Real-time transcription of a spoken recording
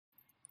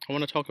I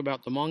want to talk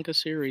about the manga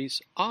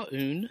series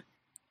Aun,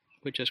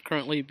 which is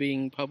currently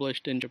being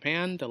published in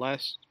Japan. The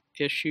last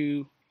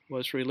issue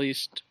was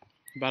released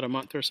about a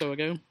month or so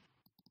ago.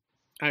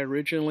 I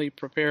originally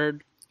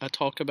prepared a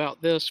talk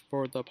about this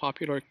for the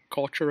Popular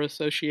Culture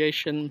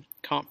Association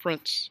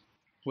conference,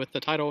 with the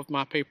title of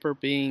my paper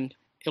being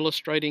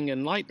Illustrating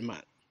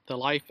Enlightenment, the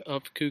Life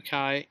of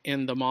Kūkai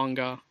in the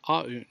Manga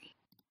Aun.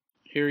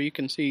 Here you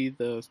can see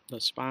the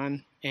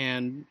spine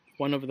and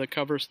one of the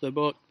covers of the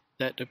book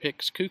that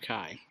depicts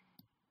Kūkai.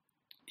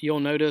 You'll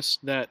notice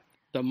that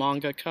the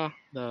mangaka,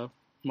 the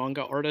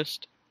manga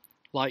artist,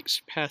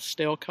 likes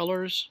pastel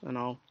colors, and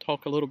I'll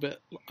talk a little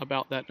bit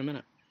about that in a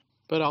minute.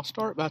 But I'll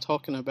start by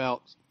talking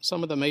about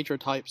some of the major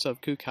types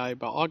of Kūkai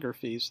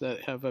biographies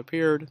that have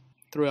appeared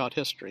throughout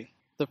history.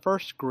 The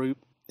first group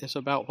is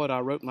about what I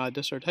wrote my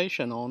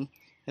dissertation on,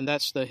 and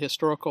that's the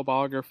historical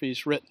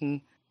biographies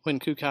written when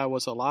Kūkai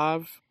was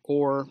alive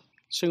or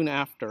soon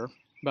after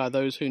by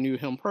those who knew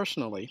him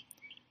personally.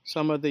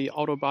 Some of the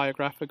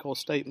autobiographical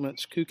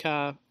statements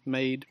Kūkai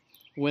made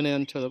went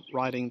into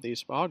writing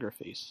these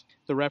biographies.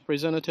 The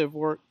representative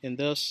work in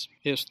this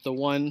is the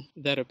one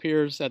that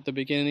appears at the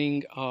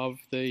beginning of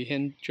the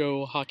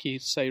Henjo Haki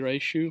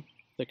Seireishu,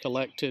 the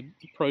collected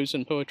prose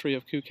and poetry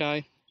of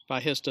Kūkai,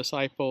 by his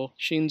disciple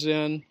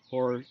Shinzen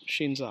or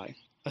Shinzai.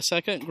 A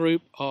second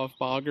group of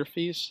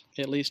biographies,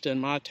 at least in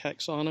my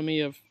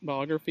taxonomy of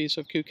biographies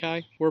of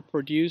Kūkai, were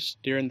produced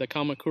during the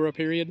Kamakura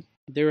period.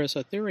 There is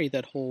a theory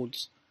that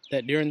holds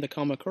that during the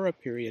Kamakura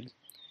period,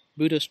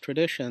 Buddhist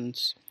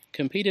traditions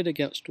competed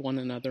against one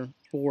another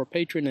for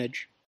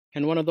patronage,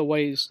 and one of the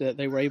ways that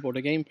they were able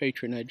to gain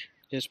patronage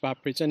is by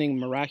presenting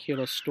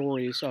miraculous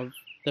stories of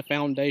the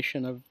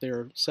foundation of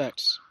their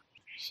sects.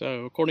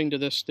 So, according to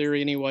this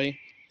theory anyway,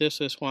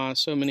 this is why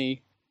so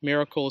many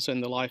miracles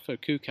in the life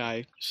of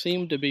Kūkai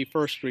seem to be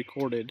first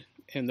recorded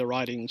in the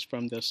writings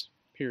from this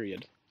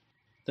period.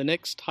 The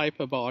next type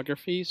of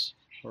biographies,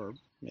 or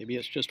maybe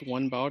it's just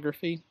one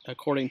biography,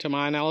 according to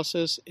my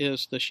analysis,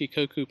 is the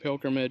Shikoku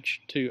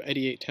pilgrimage to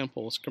 88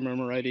 temples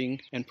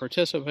commemorating and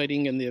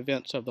participating in the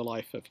events of the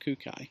life of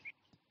Kūkai.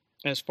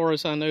 As far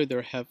as I know,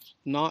 there have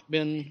not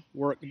been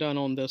work done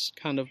on this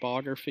kind of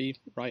biography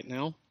right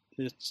now.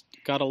 It's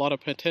got a lot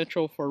of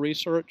potential for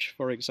research.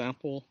 For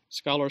example,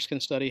 scholars can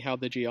study how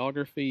the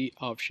geography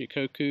of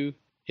Shikoku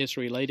is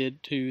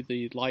related to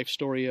the life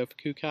story of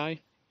Kūkai,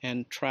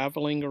 and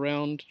traveling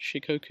around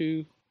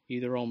Shikoku,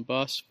 either on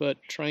bus, foot,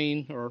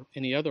 train, or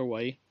any other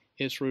way,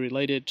 is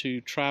related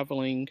to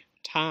traveling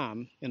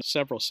time in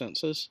several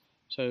senses.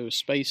 So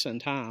space and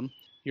time.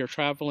 You're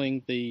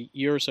traveling the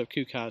years of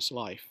Kūkai's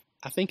life.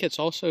 I think it's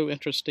also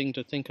interesting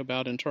to think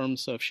about in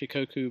terms of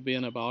Shikoku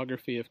being a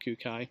biography of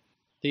Kūkai.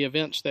 The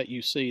events that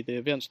you see, the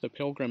events the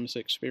pilgrims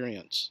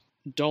experience,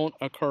 don't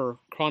occur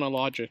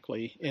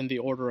chronologically in the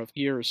order of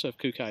years of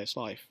Kūkai's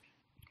life.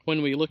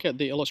 When we look at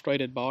the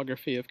illustrated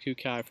biography of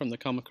Kūkai from the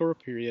Kamakura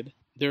period,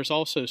 there's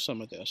also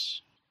some of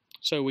this.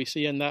 So we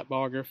see in that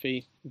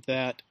biography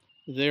that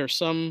there's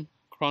some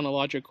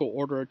chronological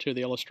order to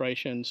the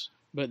illustrations,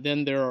 but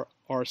then there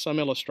are some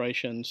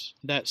illustrations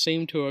that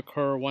seem to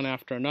occur one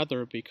after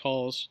another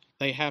because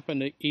they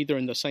happen either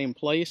in the same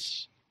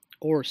place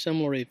or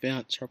similar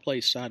events are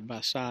placed side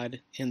by side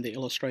in the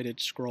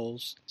illustrated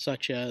scrolls,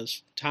 such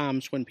as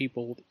times when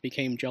people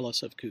became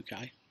jealous of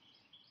Kūkai.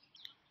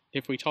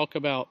 If we talk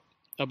about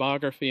a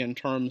biography in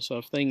terms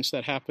of things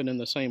that happen in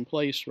the same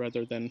place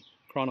rather than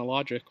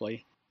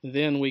chronologically,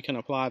 then we can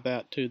apply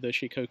that to the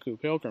Shikoku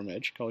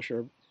pilgrimage, because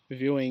you're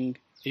viewing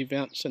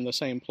events in the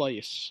same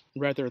place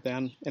rather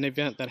than an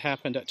event that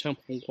happened at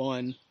Temple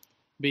 1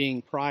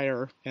 being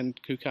prior in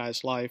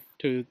Kūkai's life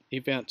to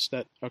events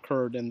that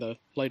occurred in the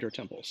later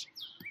temples.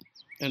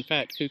 In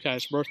fact,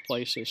 Kūkai's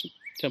birthplace is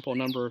temple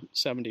number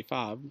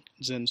 75,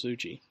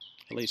 Zenzuji.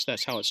 At least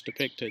that's how it's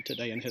depicted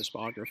today in his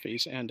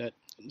biographies and at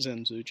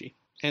Zenzuji.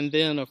 And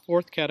then a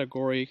fourth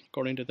category,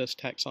 according to this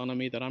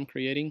taxonomy that I'm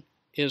creating,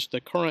 is the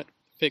current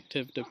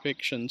fictive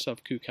depictions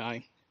of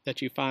Kūkai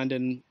that you find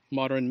in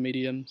modern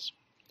mediums,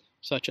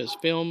 such as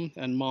film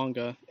and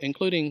manga,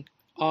 including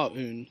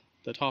Aun,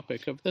 the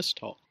topic of this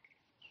talk.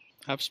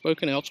 I've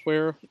spoken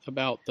elsewhere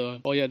about the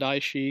Kōya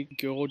Daishi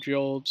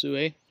Gyōjō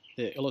Zue,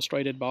 the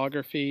illustrated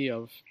biography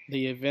of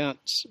the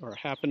events or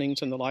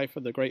happenings in the life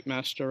of the great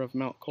master of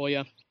Mount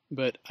Kōya,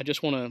 but I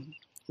just want to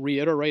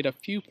reiterate a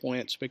few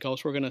points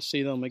because we're going to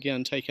see them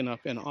again taken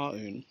up in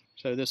Aun.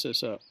 So this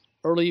is an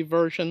early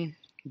version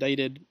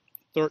dated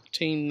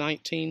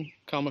 1319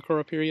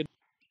 Kamakura period.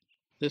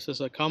 This is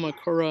a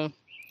Kamakura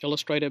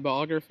illustrated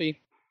biography.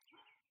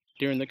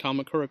 During the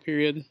Kamakura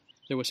period,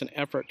 there was an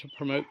effort to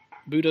promote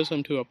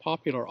Buddhism to a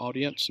popular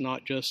audience,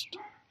 not just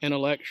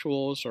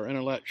intellectuals or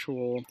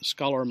intellectual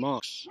scholar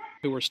monks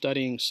who were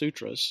studying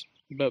sutras,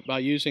 but by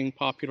using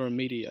popular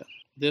media.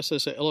 This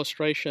is an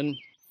illustration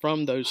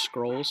from those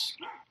scrolls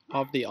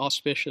of the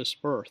auspicious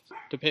birth,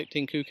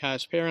 depicting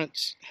Kūkai's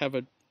parents have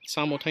a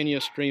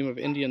simultaneous dream of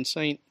Indian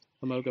saint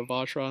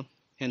Amoghavajra,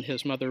 and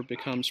his mother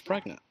becomes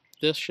pregnant.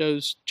 This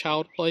shows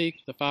child play.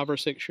 The 5 or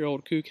 6 year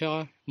old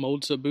Kūkai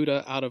molds a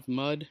Buddha out of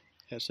mud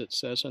as it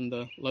says in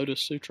the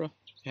Lotus Sutra,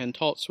 and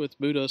talks with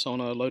Buddhas on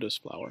a lotus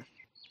flower.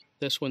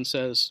 This one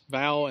says,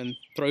 vow, and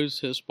throws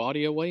his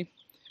body away.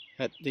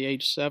 At the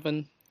age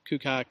 7,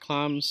 Kūkai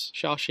climbs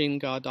Shashin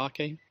ga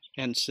Dake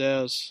and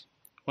says,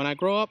 when I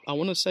grow up, I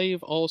want to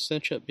save all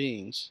sentient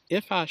beings.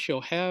 If I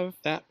shall have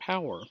that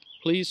power,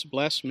 please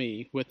bless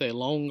me with a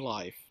long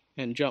life,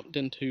 and jumped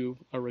into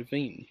a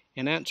ravine.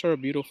 In answer, a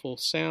beautiful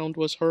sound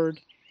was heard,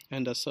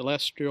 and a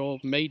celestial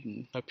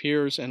maiden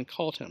appears and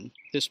caught him.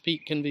 This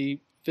peak can be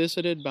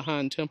visited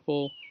behind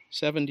Temple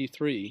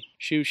 73,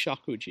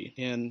 Shushakuji,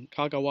 in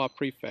Kagawa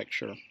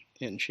Prefecture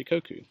in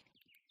Shikoku.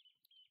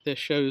 This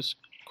shows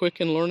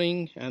quicken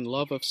learning and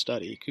love of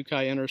study.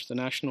 Kūkai enters the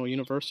National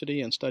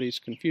University and studies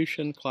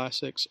Confucian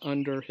classics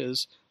under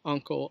his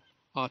uncle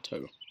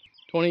Ato.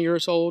 20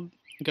 years old,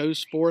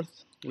 goes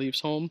forth,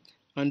 leaves home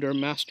under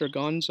Master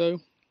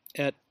Gonzo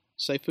at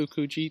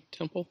Seifukuji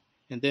Temple,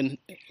 and then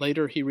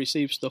later he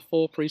receives the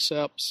full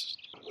precepts,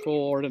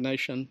 full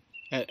ordination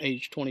at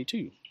age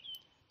 22.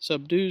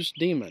 Subdues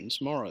demons,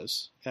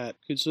 maras, at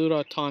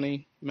Kuzura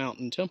Tani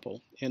Mountain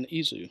Temple in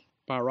Izu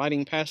by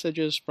writing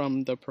passages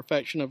from the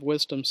Perfection of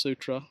Wisdom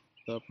Sutra,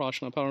 the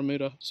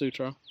Prajnaparamita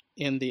Sutra,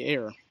 in the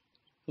air.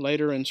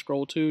 Later in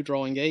Scroll 2,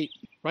 Drawing 8,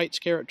 writes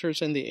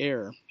characters in the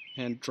air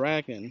and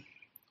dragon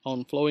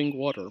on flowing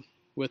water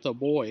with a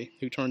boy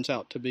who turns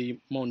out to be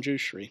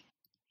Monjushri.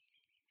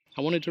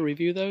 I wanted to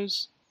review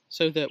those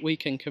so that we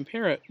can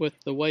compare it with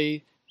the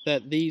way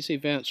that these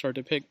events are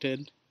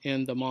depicted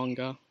in the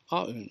manga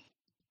Aun.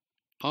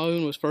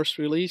 Aun was first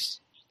released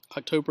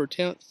October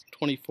 10th,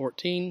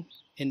 2014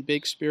 in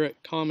Big Spirit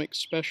Comics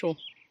Special.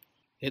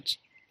 It's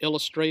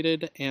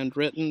illustrated and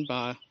written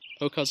by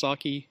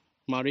Okazaki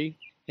Mari,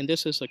 and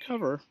this is the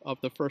cover of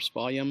the first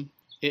volume.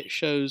 It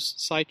shows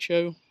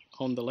Saicho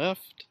on the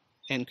left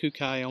and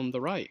Kūkai on the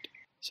right.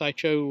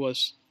 Saicho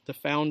was the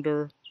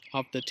founder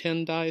of the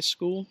Tendai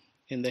school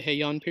in the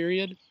Heian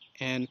period,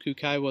 and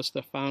Kūkai was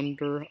the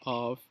founder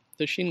of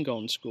the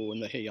Shingon school in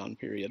the Heian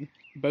period.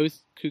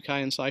 Both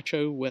Kūkai and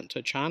Saicho went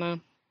to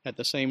China at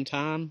the same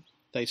time.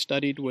 They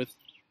studied with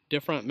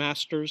different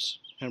masters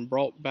and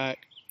brought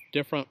back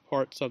different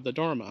parts of the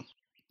Dharma.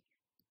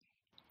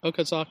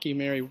 Okazaki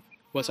Mari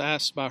was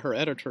asked by her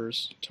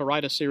editors to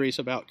write a series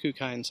about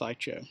Kūkai and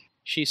Saicho.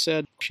 She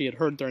said she had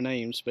heard their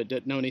names but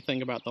didn't know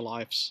anything about the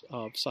lives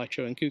of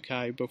Saicho and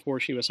Kūkai before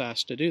she was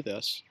asked to do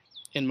this.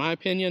 In my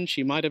opinion,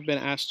 she might have been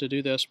asked to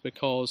do this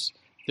because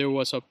there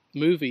was a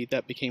movie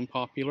that became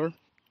popular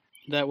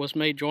that was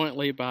made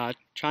jointly by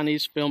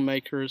Chinese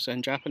filmmakers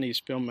and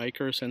Japanese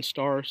filmmakers and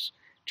stars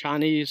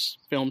Chinese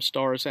film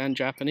stars and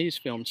Japanese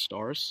film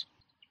stars.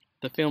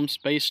 The film's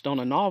based on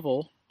a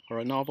novel, or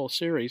a novel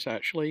series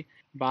actually,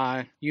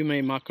 by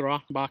Yume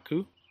Makura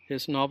Baku.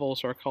 His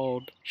novels are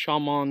called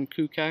Shaman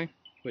Kūkai,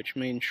 which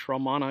means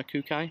Shramana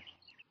Kūkai.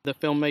 The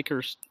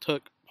filmmakers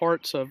took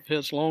parts of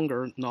his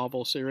longer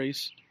novel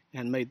series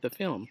and made the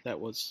film that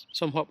was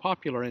somewhat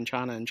popular in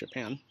China and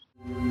Japan.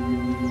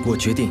 我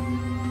决定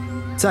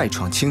再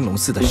闯青龙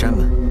寺的山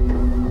门，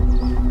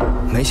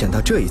没想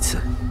到这一次，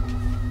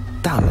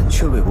大门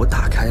却为我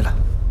打开了。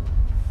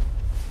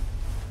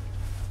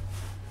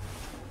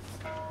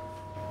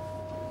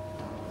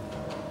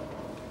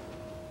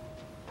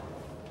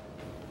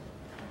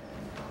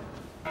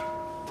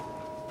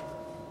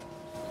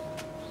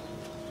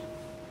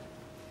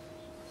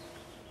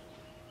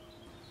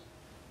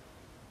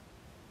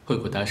惠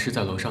古大师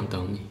在楼上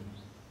等你，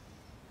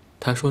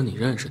他说你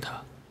认识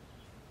他。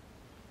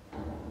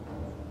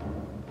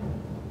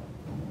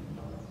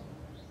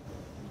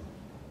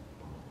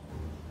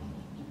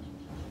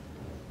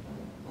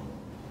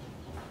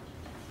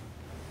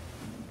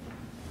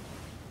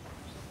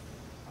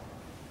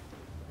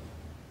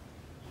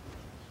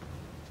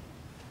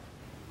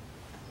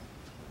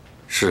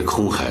是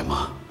空海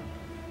吗？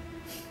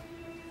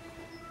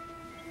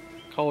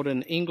 Called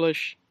in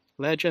English,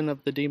 Legend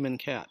of the Demon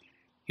Cat.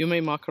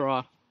 Yume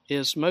Makura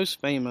is most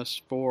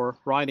famous for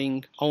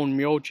writing On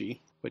Myoji,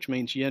 which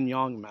means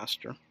yin-yang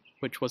master,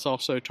 which was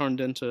also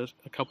turned into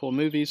a couple of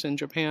movies in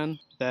Japan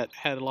that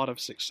had a lot of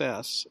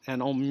success,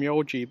 and On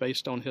Myoji,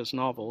 based on his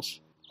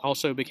novels,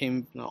 also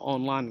became an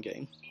online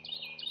game.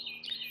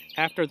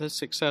 After the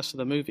success of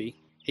the movie,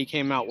 he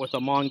came out with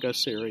a manga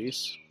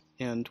series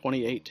in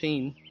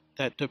 2018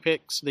 that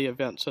depicts the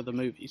events of the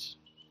movies.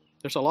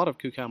 There's a lot of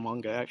Kūkai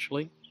manga,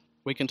 actually.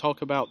 We can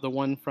talk about the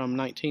one from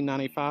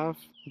 1995,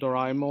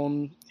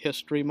 Doraemon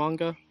history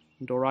manga.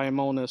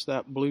 Doraemon is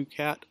that blue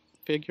cat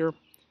figure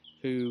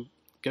who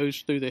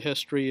goes through the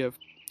history of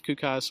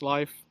Kūkai's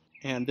life,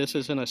 and this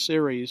is in a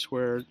series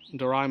where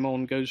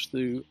Doraemon goes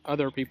through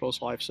other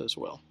people's lives as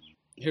well.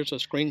 Here's a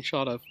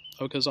screenshot of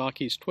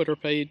Okazaki's Twitter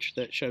page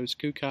that shows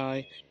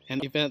Kūkai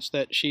and events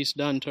that she's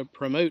done to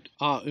promote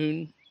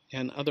Aun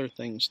and other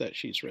things that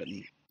she's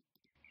written.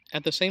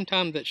 At the same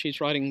time that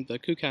she's writing the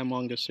Kūkai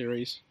manga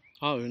series,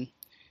 Aun,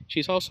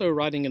 she's also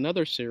writing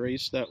another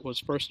series that was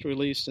first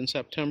released in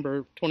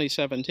September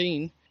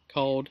 2017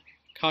 called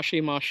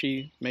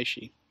Kashimashi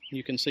Meishi.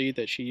 You can see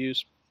that she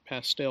used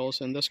pastels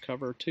in this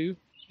cover too.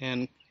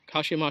 And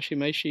Kashimashi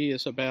Meishi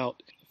is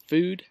about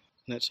food,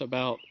 and it's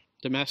about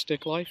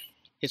domestic life.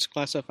 It's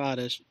classified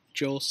as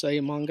josei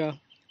manga.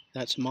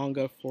 That's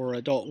manga for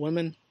adult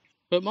women.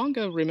 But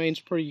manga remains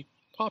pretty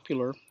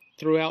popular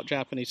throughout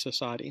Japanese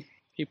society.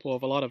 People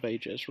of a lot of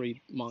ages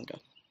read manga.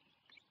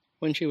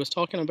 When she was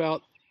talking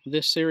about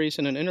this series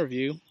in an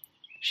interview,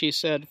 she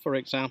said, for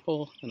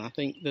example, and I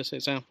think this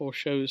example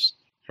shows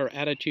her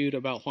attitude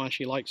about why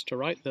she likes to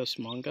write this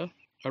manga.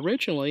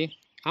 Originally,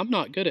 I'm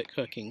not good at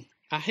cooking.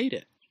 I hate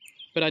it.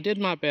 But I did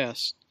my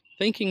best,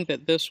 thinking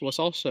that this was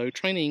also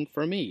training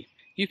for me.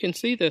 You can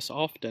see this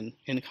often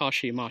in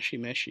kashi mashi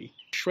meshi.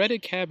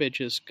 Shredded cabbage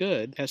is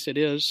good, as it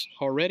is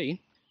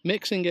already.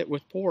 Mixing it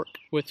with pork,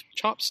 with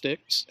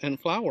chopsticks and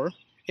flour,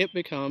 it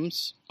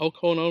becomes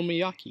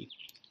okonomiyaki.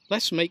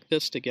 Let's make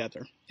this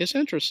together. It's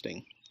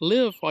interesting.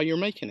 Live while you're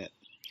making it.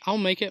 I'll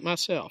make it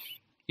myself.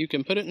 You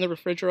can put it in the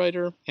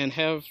refrigerator and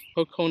have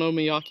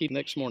okonomiyaki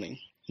next morning.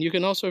 You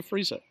can also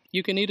freeze it.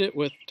 You can eat it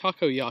with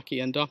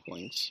takoyaki and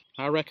dumplings.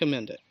 I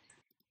recommend it.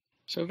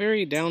 So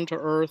very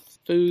down-to-earth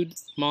food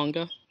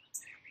manga.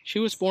 She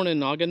was born in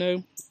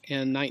Nagano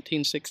in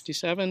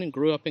 1967 and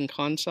grew up in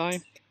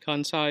Kansai.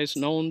 Kansai is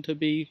known to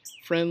be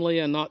friendly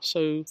and not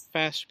so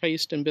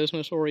fast-paced and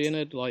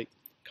business-oriented like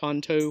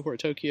Kanto, where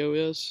Tokyo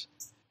is.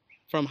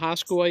 From high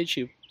school age,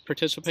 she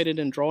participated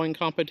in drawing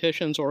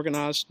competitions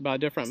organized by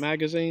different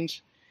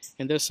magazines,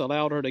 and this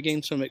allowed her to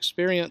gain some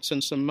experience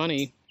and some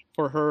money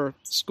for her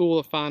School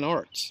of Fine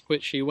Arts,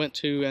 which she went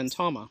to in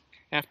Tama.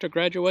 After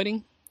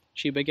graduating,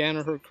 she began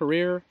her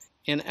career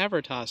in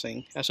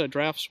advertising as a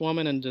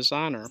draftswoman and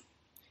designer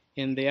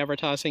in the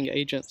advertising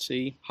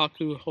agency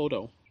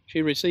Hakuhodo.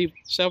 She received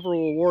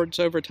several awards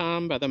over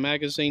time by the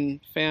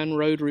magazine Fan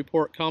Road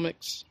Report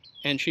Comics,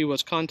 and she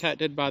was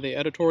contacted by the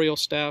editorial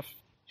staff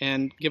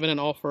and given an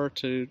offer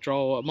to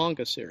draw a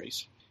manga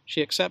series.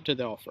 She accepted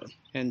the offer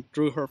and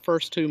drew her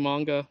first two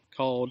manga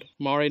called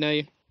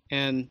Marine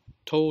and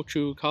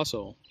Tochu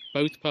Kaso,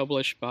 both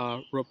published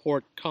by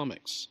Report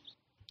Comics.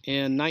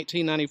 In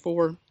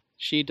 1994,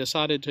 she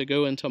decided to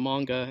go into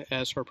manga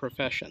as her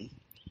profession.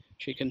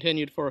 She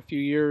continued for a few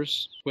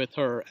years with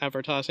her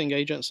advertising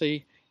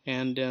agency,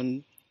 and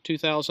in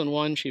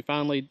 2001, she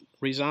finally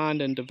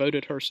resigned and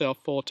devoted herself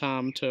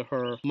full-time to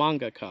her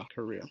mangaka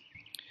career.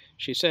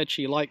 She said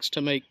she likes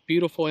to make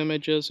beautiful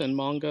images in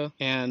manga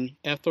and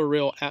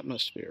ethereal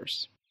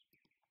atmospheres.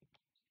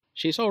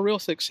 She saw real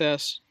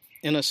success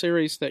in a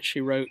series that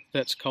she wrote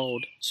that's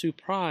called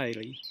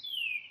Tsupraili,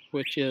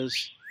 which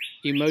is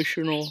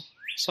emotional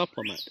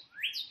supplement.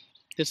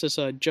 This is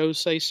a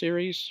josei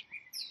series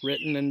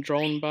written and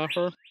drawn by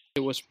her.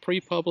 It was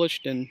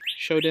pre-published in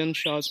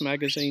Shōdensha's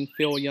magazine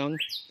Feel Young.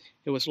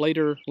 It was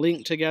later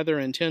linked together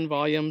in 10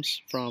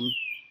 volumes from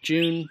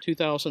June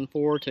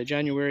 2004 to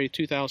January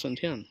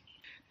 2010.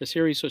 The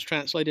series was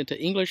translated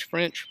to English,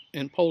 French,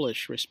 and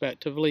Polish,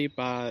 respectively,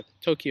 by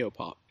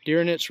Tokyopop.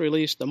 During its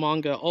release, the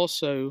manga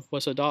also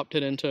was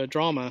adopted into a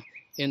drama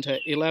into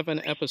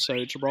 11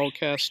 episodes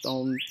broadcast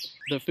on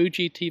the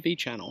Fuji TV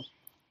channel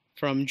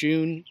from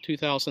June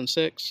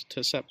 2006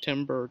 to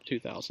September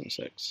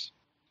 2006.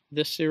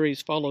 This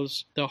series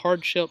follows the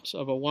hardships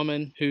of a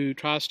woman who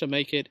tries to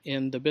make it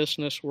in the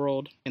business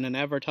world in an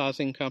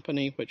advertising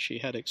company which she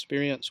had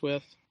experience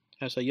with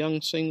as a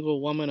young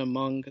single woman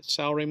among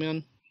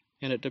salarymen,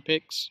 and it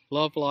depicts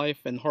love life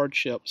and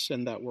hardships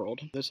in that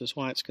world. This is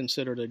why it's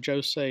considered a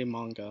josei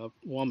manga, a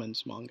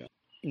woman's manga,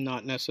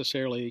 not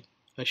necessarily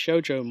a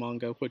shoujo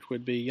manga, which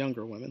would be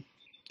younger women.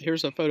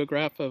 Here's a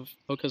photograph of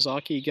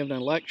Okazaki giving a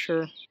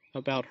lecture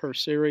about her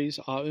series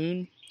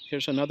Aun.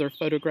 Here's another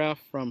photograph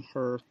from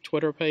her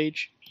Twitter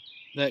page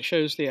that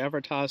shows the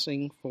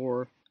advertising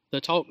for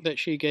the talk that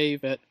she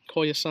gave at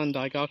Koyasan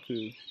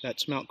Daigaku,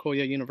 that's Mount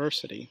Kōya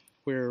University,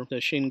 where the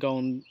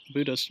Shingon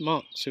Buddhist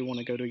monks who want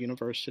to go to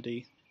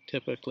university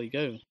typically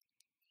go.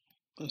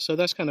 So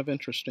that's kind of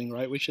interesting,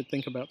 right? We should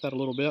think about that a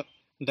little bit,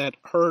 that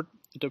her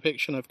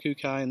depiction of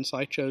Kūkai and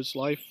Saicho's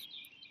life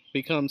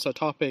becomes a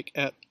topic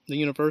at the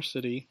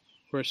university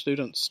where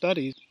students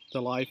study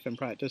the life and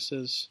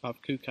practices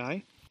of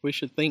Kūkai. We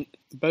should think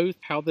both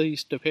how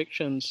these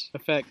depictions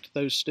affect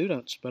those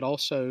students, but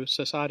also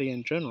society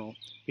in general,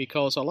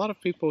 because a lot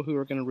of people who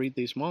are going to read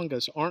these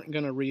mangas aren't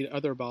going to read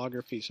other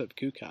biographies of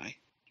Kūkai.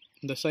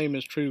 The same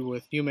is true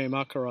with Yume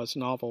Makara's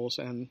novels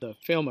and the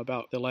film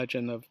about the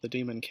legend of the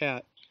demon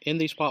cat. In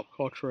these pop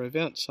culture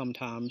events,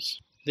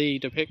 sometimes the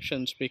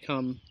depictions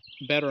become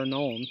better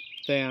known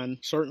than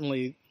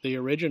certainly the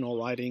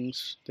original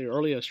writings, the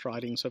earliest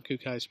writings of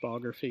Kūkai's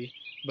biography,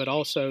 but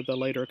also the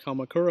later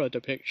Kamakura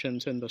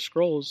depictions in the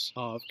scrolls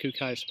of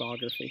Kūkai's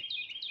biography.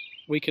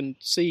 We can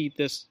see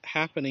this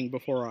happening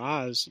before our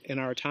eyes in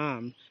our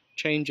time,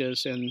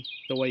 changes in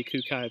the way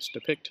Kūkai is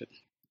depicted.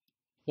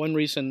 One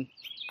reason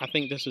I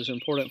think this is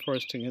important for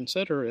us to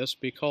consider is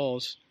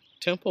because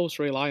temples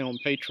rely on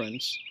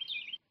patrons.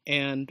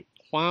 And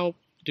why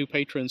do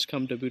patrons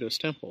come to Buddhist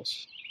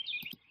temples?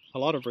 A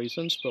lot of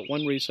reasons, but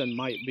one reason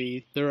might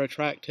be they're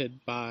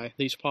attracted by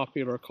these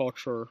popular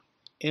culture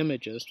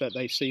images that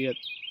they see at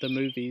the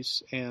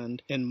movies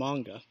and in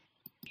manga.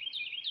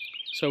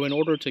 So in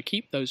order to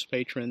keep those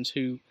patrons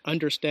who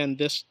understand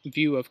this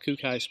view of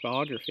Kūkai's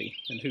biography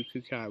and who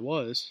Kūkai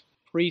was,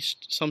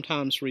 priests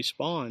sometimes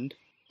respond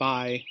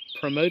by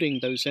promoting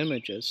those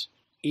images,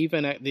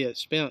 even at the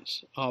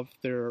expense of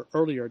their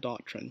earlier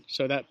doctrine.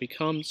 So that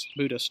becomes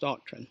Buddhist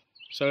doctrine.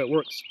 So it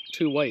works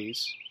two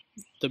ways.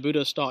 The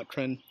Buddhist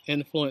doctrine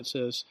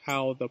influences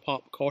how the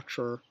pop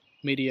culture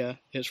media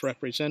is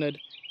represented,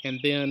 and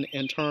then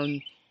in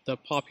turn, the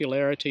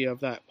popularity of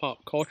that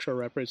pop culture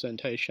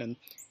representation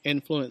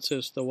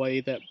influences the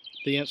way that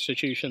the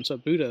institutions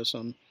of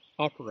Buddhism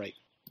operate.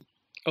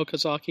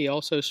 Okazaki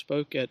also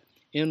spoke at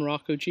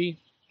Enrakuji,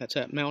 that's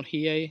at Mount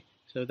Hiei,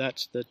 so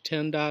that's the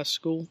Tendai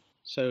school.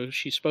 So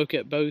she spoke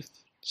at both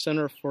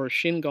Center for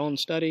Shingon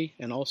Study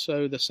and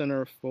also the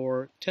Center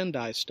for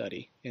Tendai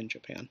Study in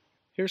Japan.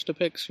 Here's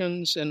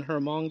depictions in her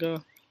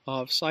manga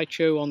of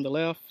Saicho on the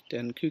left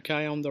and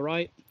Kūkai on the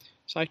right.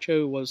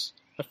 Saicho was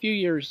a few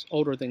years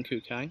older than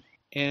Kūkai,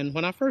 and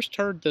when I first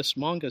heard this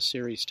manga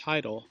series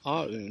title,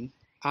 Aun,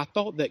 I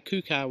thought that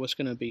Kūkai was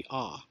going to be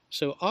Ah.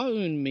 So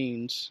Aun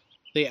means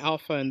the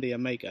Alpha and the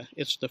Omega.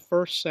 It's the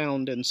first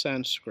sound in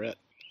Sanskrit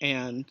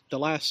and the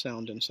last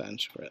sound in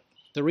Sanskrit.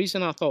 The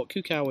reason I thought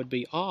Kūkai would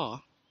be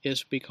Ah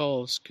is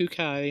because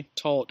Kūkai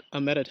taught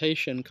a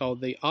meditation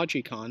called the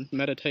Ajikan,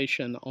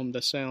 meditation on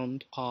the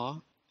sound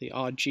Ah, the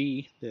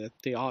Aji,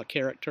 the Ah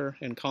character,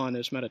 and Kan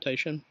is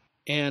meditation.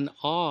 And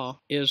Ah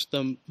is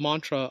the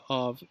mantra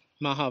of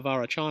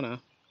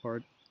Mahavarachana,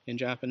 or in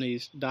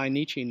Japanese,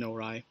 Dainichi no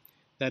Rai,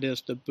 that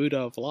is the Buddha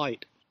of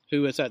Light,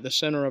 who is at the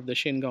center of the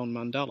Shingon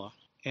Mandala.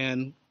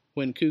 And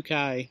when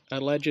Kūkai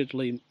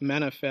allegedly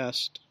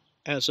manifests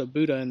as a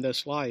Buddha in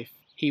this life,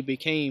 he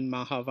became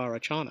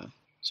Mahavarachana.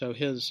 So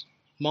his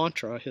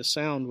mantra, his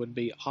sound would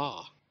be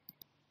Ah.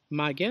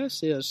 My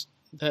guess is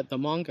that the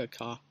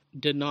mangaka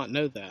did not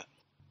know that.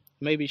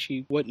 Maybe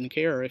she wouldn't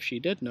care if she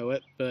did know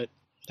it, but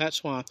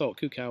that's why I thought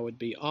Kūkai would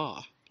be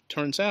Ah.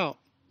 Turns out,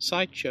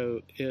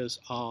 Saicho is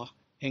Ah,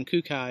 and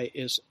Kūkai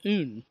is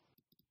Un.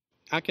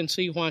 I can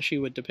see why she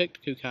would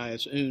depict Kūkai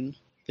as Un,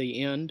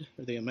 the end,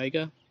 or the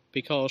Omega,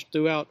 because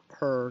throughout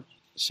her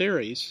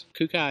series,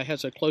 Kūkai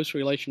has a close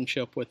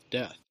relationship with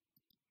death.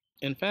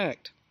 In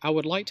fact, I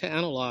would like to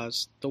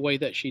analyze the way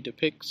that she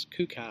depicts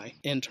Kūkai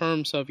in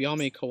terms of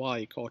yami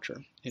kawaii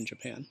culture in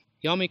Japan.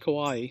 Yami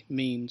kawaii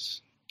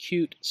means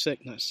cute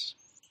sickness.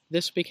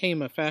 This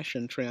became a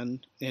fashion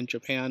trend in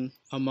Japan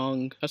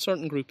among a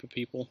certain group of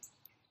people.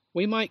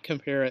 We might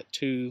compare it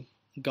to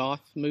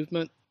goth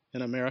movement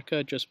in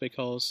America just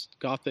because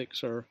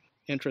gothics are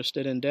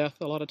interested in death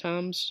a lot of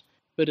times,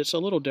 but it's a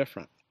little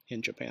different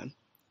in Japan.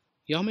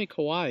 Yami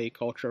kawaii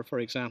culture, for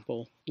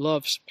example,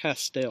 loves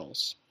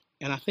pastels.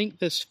 And I think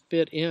this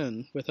fit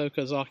in with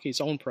Okazaki's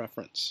own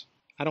preference.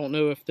 I don't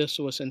know if this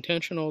was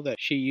intentional, that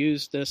she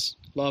used this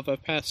love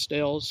of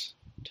pastels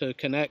to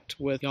connect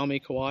with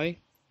yami kawaii,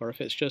 or if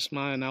it's just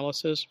my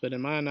analysis, but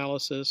in my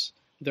analysis,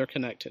 they're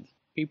connected.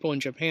 People in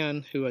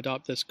Japan who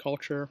adopt this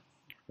culture,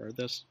 or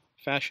this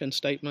fashion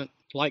statement,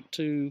 like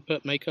to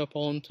put makeup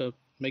on to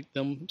make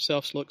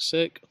themselves look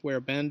sick, wear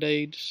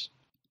band-aids.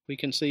 We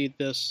can see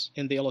this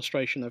in the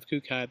illustration of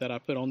Kūkai that I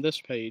put on this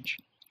page.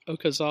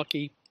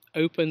 Okazaki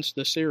opens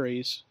the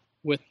series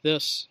with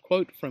this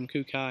quote from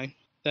Kūkai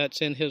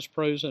that's in his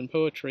prose and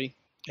poetry,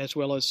 as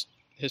well as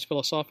his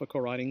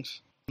philosophical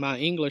writings. My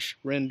English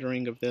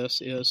rendering of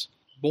this is,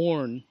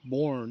 born,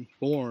 born,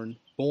 born,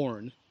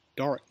 born,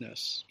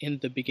 darkness in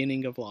the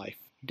beginning of life.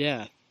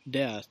 Death,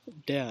 death,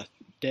 death,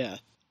 death,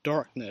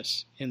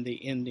 darkness in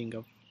the ending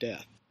of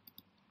death.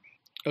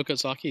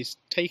 Okazaki's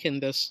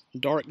taken this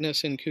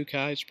darkness in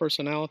Kūkai's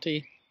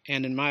personality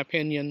and, in my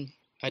opinion,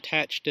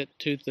 attached it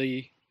to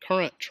the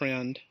current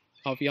trend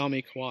of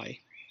yami kawaii.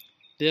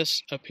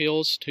 This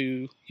appeals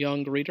to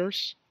young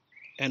readers,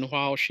 and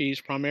while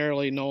she's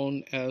primarily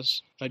known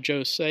as a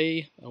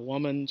josei, a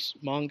woman's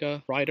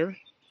manga writer,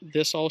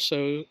 this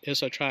also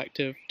is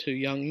attractive to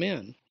young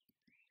men,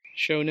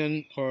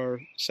 shonen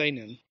or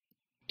seinen.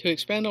 To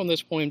expand on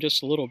this poem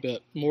just a little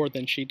bit more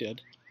than she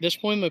did, this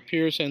poem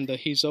appears in the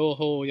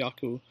Hizōhō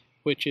Yaku,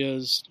 which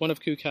is one of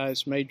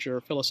Kūkai's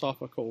major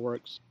philosophical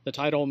works. The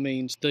title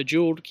means the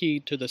jeweled key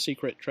to the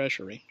secret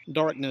treasury.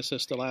 Darkness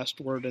is the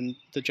last word in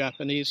the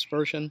Japanese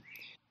version,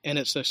 and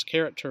it's this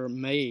character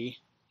Mei,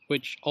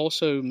 which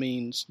also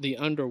means the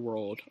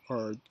underworld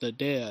or the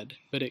dead,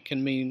 but it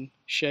can mean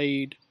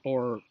shade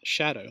or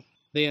shadow.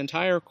 The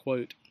entire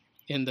quote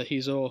in the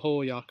Hizōhō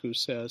Yaku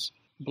says,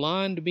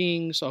 "Blind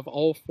beings of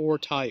all four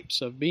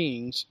types of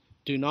beings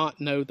do not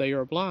know they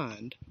are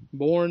blind.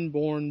 Born,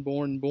 born,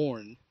 born,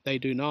 born. They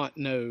do not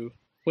know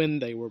when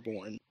they were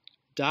born.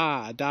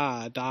 Die,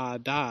 die, die,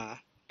 die.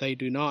 They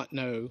do not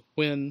know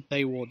when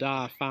they will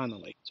die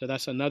finally." So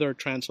that's another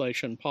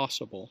translation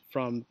possible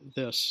from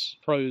this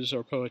prose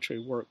or poetry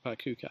work by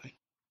Kūkai.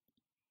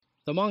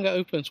 The manga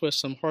opens with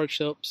some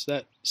hardships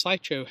that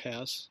Saicho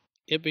has.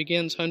 It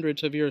begins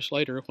hundreds of years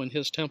later when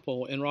his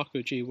temple in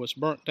Rakuji was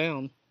burnt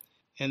down,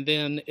 and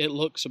then it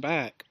looks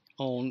back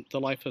on the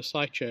life of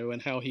Saicho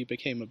and how he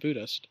became a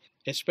Buddhist.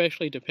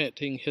 especially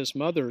depicting his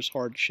mother's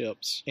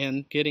hardships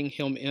and getting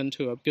him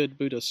into a good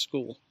Buddhist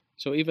school.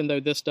 So even though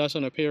this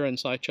doesn't appear in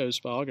Saicho's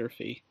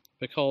biography,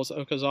 because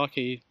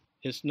Okazaki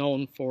is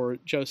known for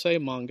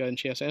josei manga and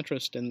she has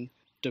interest in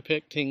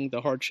depicting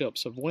the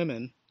hardships of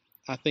women,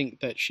 I think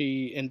that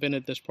she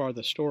invented this part of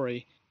the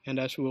story, and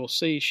as we will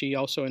see, she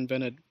also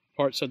invented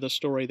parts of the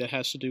story that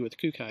has to do with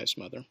Kūkai's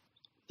mother.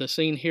 The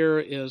scene here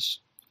is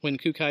when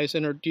Kūkai is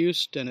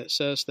introduced, and it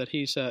says that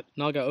he's at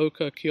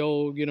Nagaoka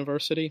Kyo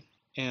University,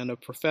 and a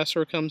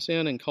professor comes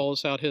in and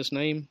calls out his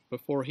name.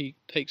 Before he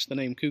takes the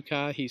name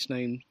Kūkai, he's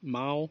named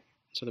Mao.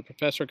 So the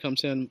professor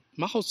comes in,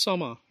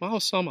 Mao-sama,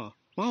 Mao-sama,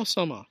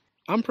 Mao-sama.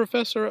 I'm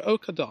Professor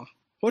Okada.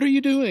 What are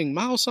you doing,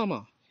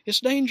 Mao-sama? It's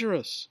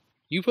dangerous.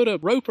 You put a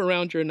rope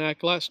around your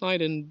neck last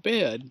night in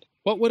bed.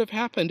 What would have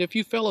happened if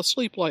you fell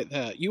asleep like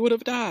that? You would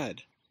have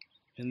died.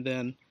 And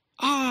then,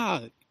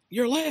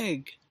 your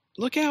leg.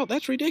 Look out,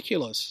 that's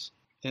ridiculous.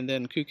 And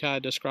then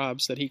Kūkai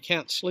describes that he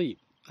can't sleep.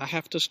 I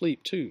have to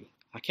sleep too.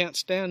 I can't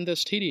stand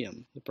this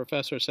tedium. The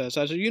professor says,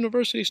 as a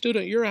university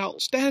student, you're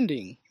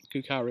outstanding.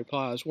 Kūkai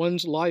replies,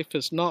 one's life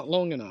is not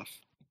long enough.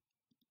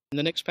 In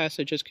the next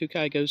passages,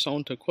 Kūkai goes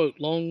on to quote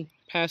long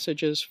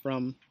passages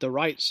from The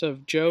Rites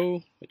of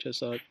Zhou, which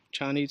is a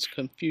Chinese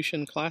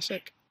Confucian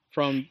classic,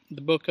 from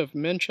the Book of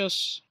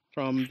Mencius,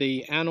 from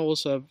the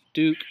Annals of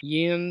Duke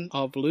Yin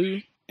of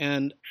Lu,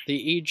 and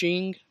the I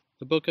Ching,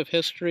 the Book of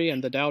History,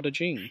 and the Tao Te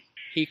Ching.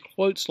 He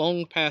quotes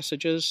long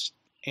passages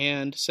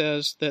and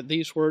says that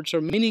these words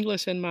are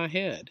meaningless in my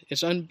head,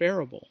 it's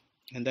unbearable,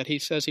 and that he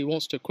says he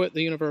wants to quit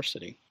the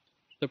university.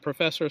 The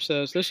professor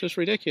says, this is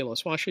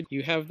ridiculous. Why should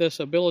you have this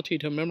ability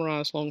to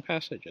memorize long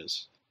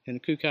passages?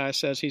 And Kūkai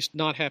says he's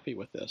not happy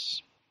with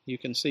this. You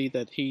can see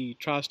that he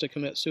tries to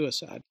commit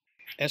suicide.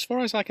 As far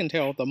as I can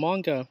tell, the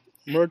manga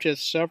merges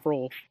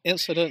several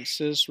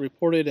incidences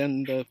reported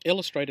in the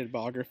illustrated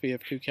biography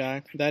of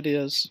Kūkai. That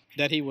is,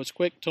 that he was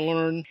quick to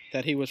learn,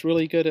 that he was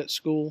really good at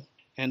school,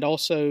 and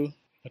also,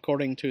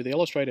 according to the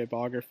illustrated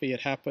biography,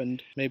 it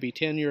happened maybe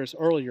 10 years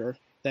earlier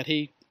that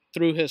he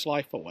threw his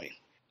life away.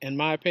 In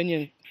my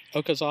opinion,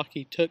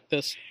 Okazaki took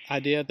this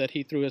idea that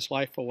he threw his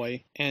life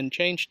away and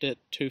changed it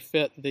to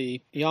fit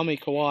the yami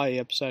kawaii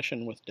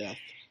obsession with death.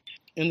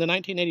 In the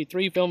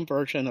 1983 film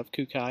version of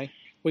Kūkai,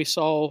 we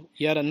saw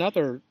yet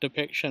another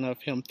depiction of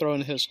him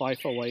throwing his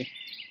life away,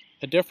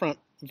 a different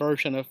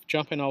version of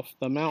jumping off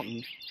the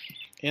mountain.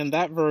 In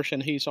that version,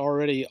 he's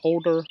already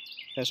older,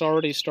 has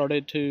already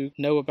started to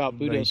know about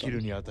Buddhism.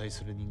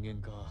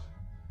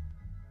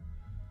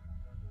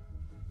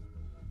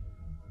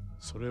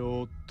 それ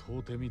を問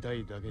うてみた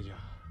いだけじゃ。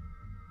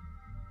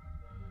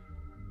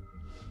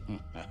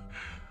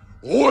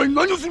おい、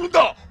何をするん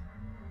だ!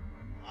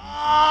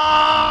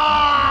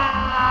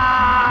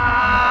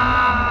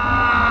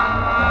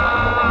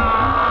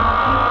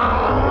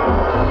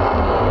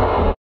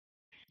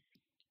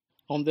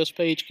 On this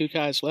page,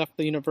 Kūkai has left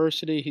the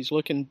university. He's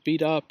looking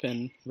beat up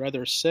and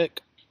rather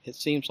sick. It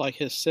seems like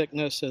his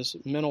sickness is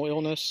mental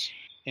illness,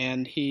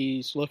 and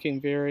he's looking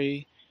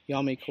very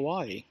yami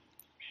kawaii.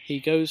 He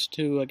goes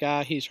to a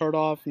guy he's heard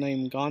of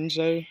named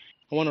Gonzo.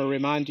 I want to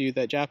remind you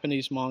that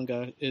Japanese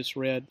manga is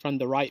read from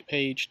the right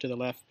page to the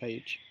left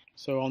page.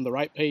 So on the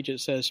right page it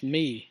says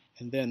me,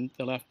 and then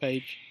the left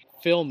page,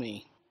 fill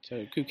me.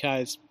 So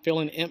Kūkai is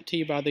feeling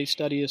empty by these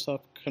studies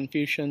of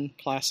Confucian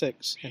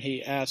classics, and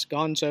he asks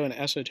Gonzo, an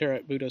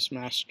esoteric Buddhist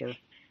master,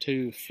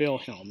 to fill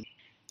him.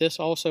 This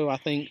also, I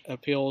think,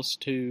 appeals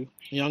to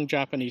young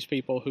Japanese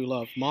people who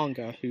love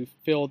manga, who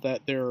feel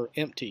that they're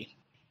empty.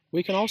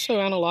 We can also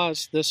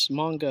analyze this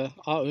manga,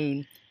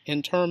 Aun,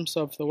 in terms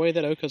of the way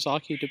that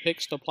Okazaki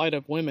depicts the plight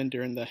of women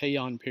during the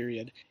Heian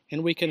period,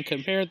 and we can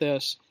compare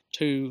this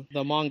to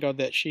the manga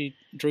that she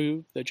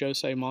drew, the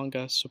josei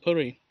manga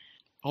Sapuri.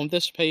 On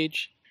this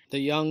page, the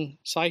young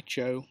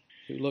Saicho,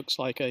 who looks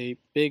like a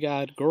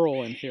big-eyed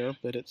girl in here,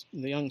 but it's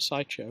the young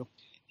Saicho,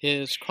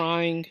 is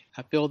crying.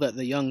 I feel that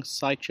the young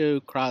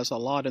Saicho cries a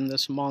lot in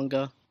this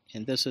manga,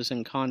 and this is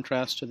in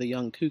contrast to the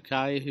young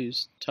Kūkai,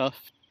 who's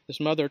tough. His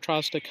mother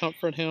tries to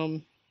comfort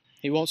him.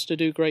 He wants to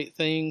do great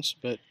things,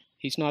 but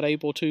he's not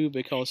able to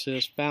because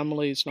his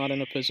family is not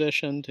in a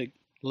position to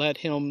let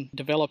him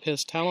develop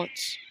his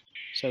talents.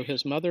 So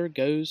his mother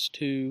goes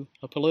to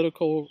a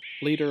political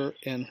leader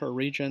in her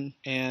region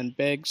and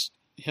begs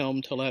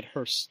him to let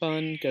her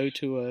son go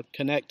to a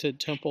connected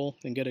temple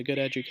and get a good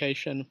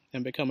education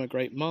and become a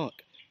great monk.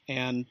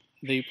 And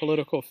the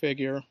political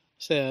figure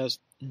says,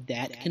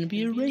 that can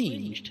be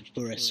arranged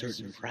for a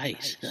certain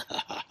price.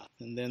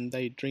 And then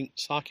they drink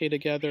sake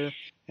together,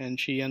 and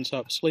she ends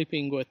up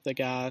sleeping with the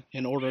guy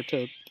in order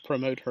to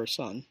promote her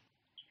son.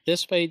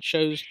 This page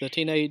shows the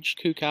teenage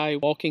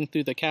Kūkai walking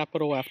through the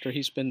capital after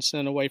he's been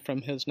sent away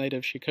from his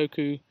native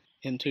Shikoku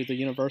into the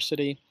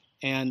university.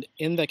 And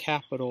in the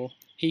capital,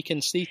 he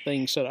can see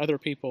things that other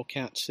people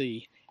can't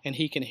see, and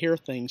he can hear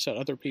things that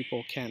other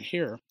people can't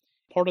hear.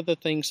 Part of the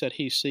things that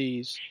he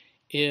sees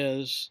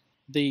is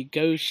the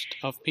ghost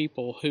of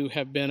people who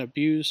have been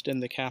abused in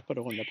the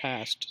capital in the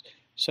past.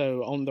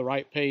 So on the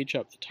right page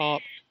up the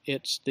top,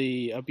 it's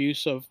the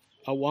abuse of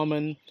a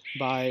woman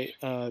by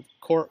a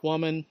court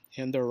woman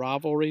and their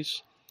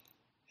rivalries.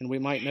 And we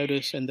might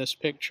notice in this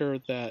picture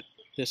that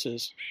this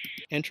is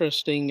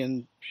interesting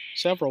in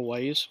several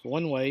ways.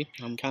 One way,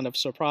 I'm kind of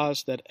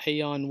surprised that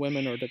Heian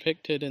women are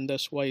depicted in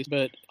this way,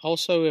 but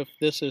also if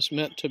this is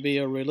meant to be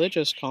a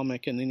religious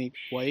comic in any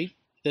way,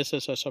 this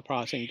is a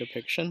surprising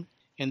depiction.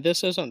 And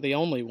this isn't the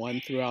only one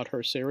throughout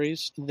her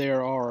series.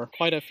 There are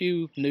quite a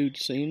few nude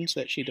scenes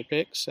that she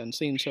depicts and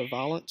scenes of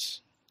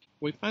violence.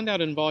 We find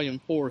out in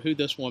Volume 4 who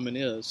this woman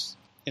is,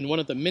 in one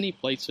of the many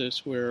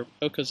places where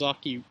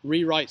Okazaki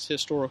rewrites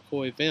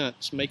historical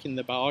events, making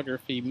the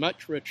biography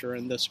much richer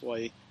in this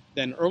way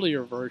than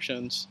earlier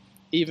versions,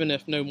 even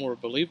if no more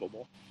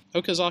believable.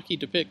 Okazaki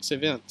depicts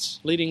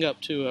events leading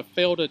up to a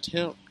failed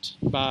attempt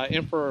by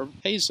Emperor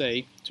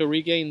Heisei to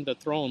regain the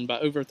throne by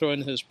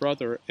overthrowing his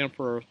brother,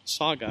 Emperor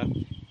Saga,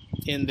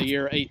 in the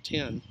year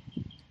 810.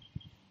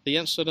 The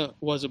incident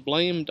was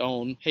blamed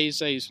on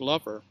Heisei's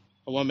lover,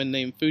 a woman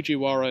named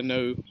Fujiwara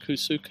no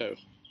Kusuko,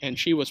 and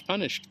she was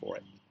punished for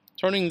it.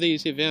 Turning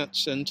these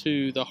events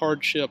into the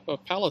hardship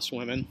of palace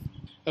women,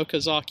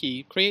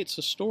 Okazaki creates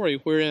a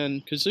story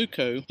wherein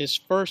Kuzuko is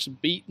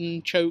first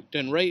beaten, choked,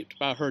 and raped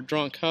by her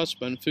drunk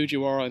husband,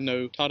 Fujiwara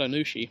no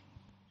Tadanushi.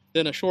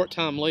 Then a short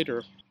time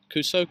later,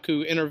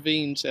 Kusoku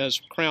intervenes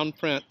as Crown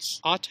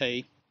Prince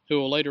Ate, who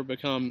will later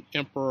become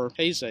Emperor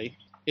Heisei,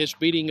 is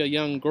beating a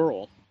young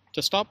girl.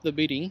 To stop the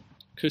beating,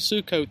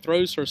 Kusuko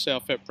throws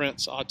herself at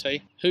Prince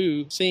Ate,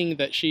 who, seeing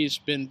that she's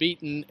been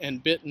beaten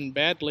and bitten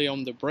badly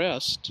on the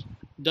breast,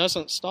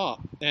 doesn't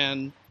stop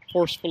and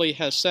forcefully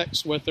has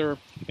sex with her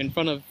in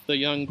front of the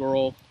young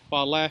girl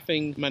while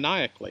laughing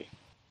maniacally.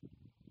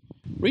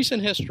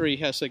 Recent history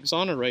has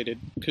exonerated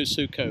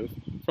Kusuko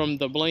from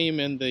the blame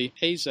in the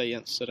Heisei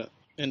incident.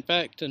 In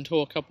fact,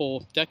 until a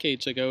couple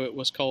decades ago, it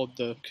was called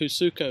the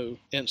Kusuko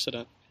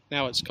incident.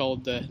 Now it's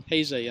called the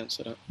Heisei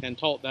incident, and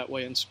taught that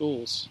way in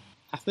schools.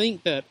 I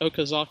think that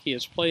Okazaki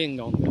is playing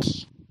on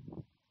this.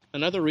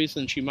 Another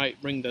reason she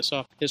might bring this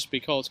up is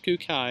because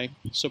Kūkai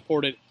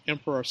supported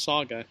Emperor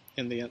Saga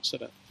in the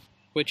incident,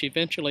 which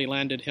eventually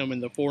landed him in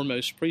the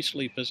foremost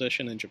priestly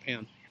position in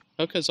Japan.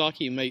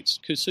 Okazaki makes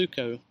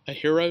Kusuko a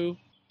hero,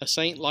 a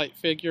saint-like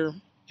figure,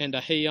 and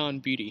a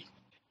Heian beauty.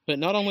 But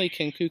not only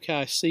can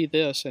Kūkai see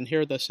this and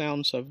hear the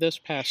sounds of this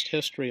past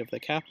history of the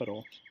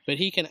capital, but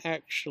he can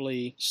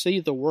actually see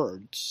the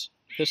words.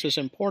 This is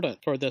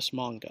important for this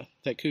manga,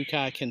 that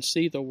Kūkai can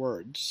see the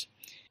words.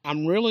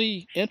 I'm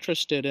really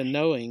interested in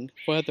knowing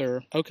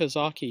whether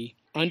Okazaki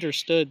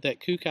understood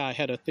that Kūkai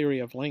had a theory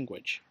of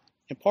language.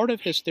 And part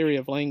of his theory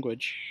of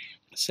language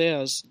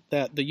says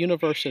that the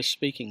universe is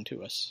speaking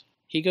to us.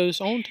 He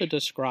goes on to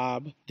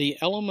describe the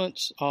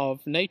elements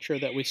of nature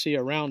that we see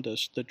around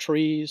us, the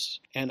trees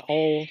and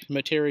all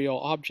material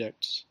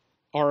objects,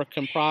 are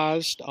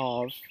comprised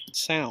of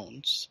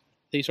sounds.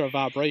 These are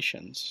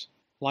vibrations,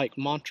 like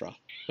mantra,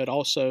 but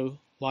also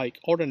like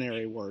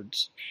ordinary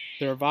words.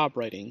 They're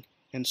vibrating,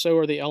 and so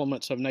are the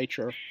elements of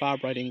nature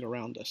vibrating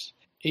around us.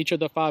 Each of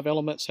the 5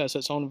 elements has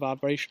its own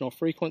vibrational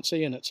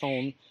frequency and its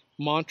own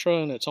mantra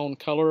and its own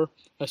color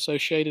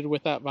associated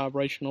with that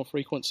vibrational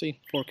frequency.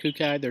 For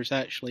Kūkai, there's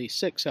actually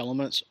 6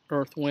 elements: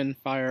 earth, wind,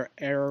 fire,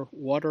 air,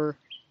 water,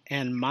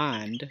 and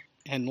mind,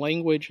 and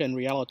language and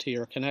reality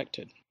are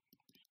connected.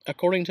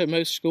 According to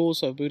most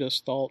schools of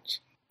Buddhist thought,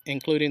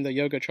 including the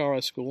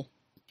Yogacara school,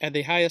 at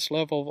the highest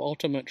level of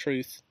ultimate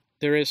truth,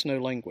 there is no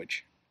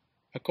language.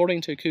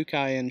 According to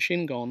Kūkai and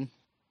Shingon,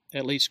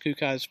 at least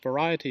Kūkai's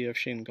variety of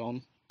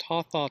Shingon,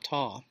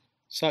 ta-tha-ta,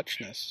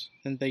 suchness,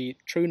 and the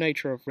true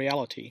nature of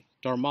reality,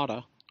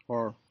 dharmata,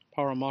 or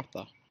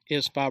paramartha,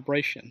 is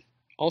vibration.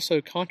 Also,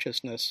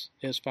 consciousness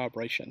is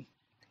vibration,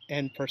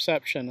 and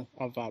perception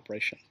of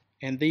vibration.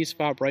 And these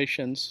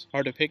vibrations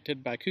are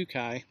depicted by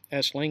Kūkai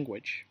as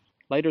language.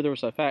 Later there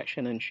was a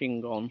faction in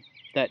Shingon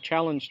that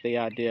challenged the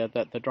idea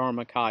that the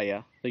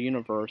Dharmakaya, the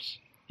universe,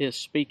 is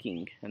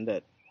speaking, and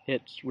that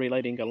it's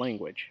relating a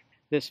language.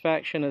 This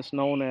faction is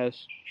known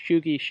as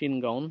Shugi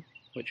Shingon,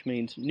 which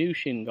means New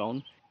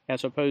Shingon,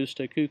 as opposed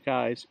to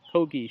Kūkai's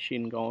Kogi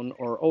Shingon,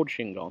 or Old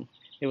Shingon.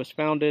 It was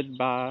founded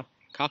by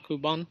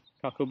Kakuban.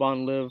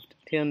 Kakuban lived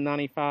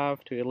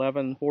 1095 to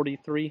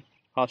 1143,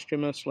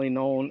 posthumously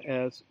known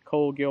as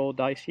Kōya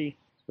Daishi,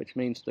 which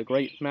means the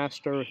great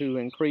master who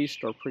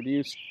increased or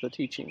produced the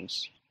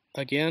teachings.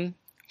 Again,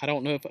 I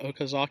don't know if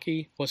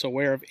Okazaki was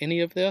aware of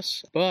any of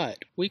this, but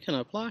we can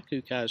apply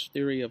Kūkai's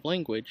theory of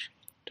language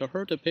to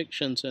her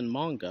depictions in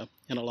manga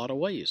in a lot of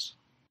ways.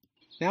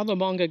 Now the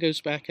manga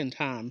goes back in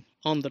time.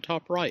 On the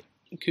top right,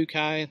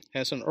 Kūkai,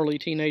 as an early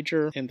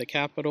teenager in the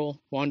capital,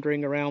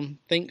 wandering around,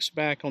 thinks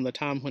back on the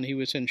time when he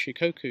was in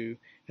Shikoku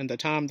and the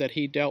time that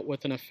he dealt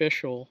with an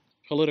official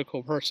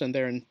political person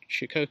there in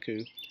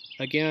Shikoku.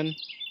 Again,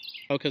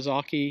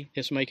 Okazaki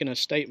is making a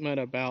statement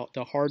about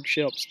the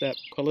hardships that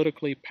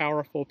politically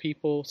powerful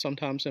people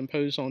sometimes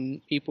impose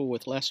on people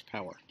with less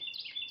power.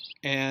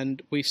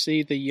 And we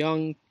see the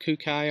young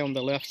Kūkai on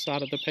the left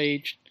side of the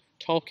page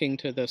talking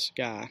to this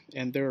guy,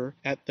 and they're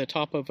at the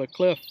top of a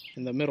cliff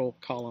in the middle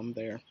column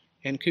there.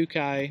 And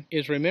Kūkai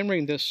is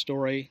remembering this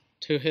story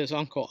to his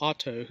uncle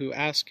Otto, who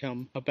asked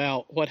him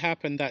about what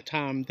happened that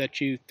time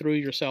that you threw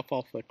yourself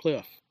off the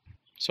cliff.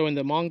 So in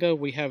the manga,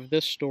 we have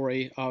this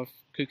story of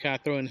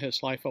Kūkai throwing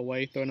his life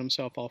away, throwing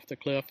himself off the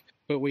cliff,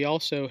 but we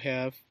also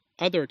have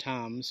other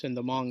times in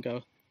the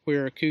manga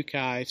where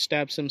Kūkai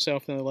stabs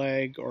himself in the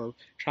leg or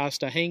tries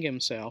to hang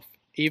himself,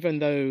 even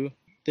though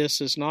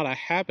this is not a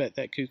habit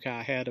that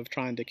Kūkai had of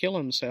trying to kill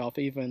himself,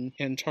 even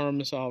in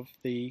terms of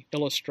the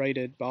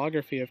illustrated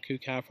biography of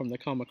Kūkai from the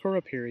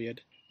Kamakura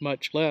period,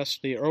 much less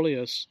the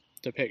earliest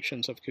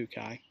depictions of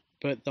Kūkai.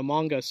 But the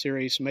manga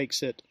series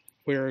makes it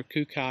where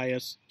Kūkai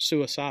is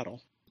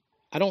suicidal.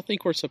 I don't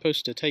think we're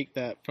supposed to take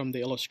that from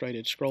the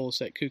illustrated scrolls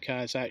that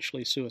Kūkai is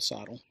actually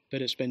suicidal,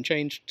 but it's been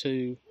changed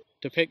to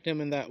depict him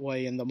in that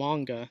way in the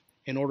manga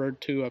in order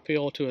to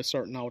appeal to a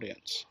certain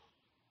audience.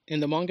 In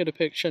the manga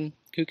depiction,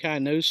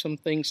 Kūkai knows some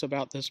things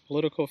about this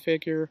political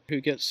figure who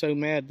gets so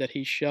mad that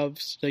he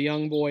shoves the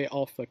young boy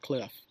off a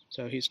cliff.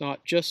 So he's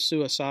not just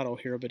suicidal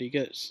here, but he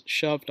gets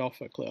shoved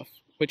off a cliff,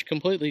 which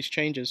completely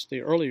changes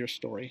the earlier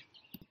story.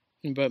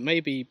 But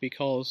maybe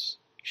because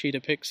she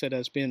depicts it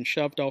as being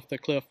shoved off the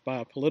cliff by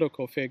a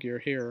political figure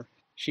here,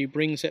 she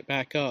brings it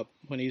back up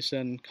when he's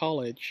in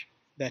college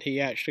that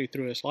he actually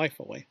threw his life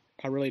away.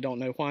 I really don't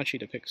know why she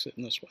depicts it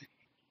in this way.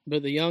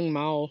 But the young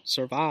Mao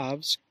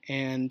survives,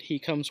 and he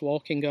comes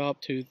walking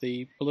up to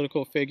the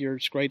political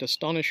figure's great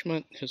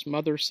astonishment. His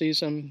mother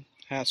sees him,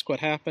 asks what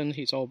happened,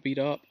 he's all beat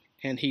up,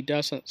 and he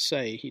doesn't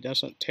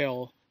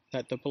tell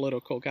that the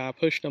political guy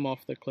pushed him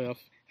off the cliff.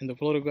 And the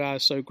political guy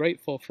is so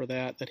grateful for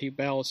that he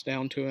bows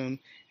down to him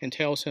and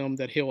tells him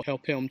that he'll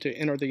help him to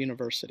enter the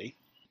university.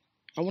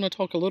 I want to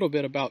talk a little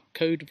bit about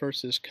code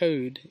versus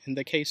code in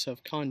the case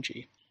of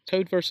kanji.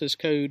 Code versus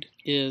code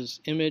is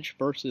image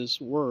versus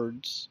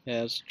words,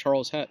 as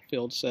Charles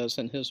Hatfield says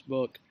in his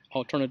book,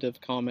 Alternative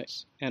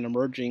Comics and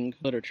Emerging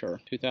Literature,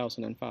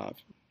 2005.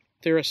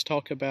 Theorists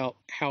talk about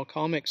how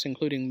comics,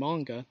 including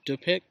manga,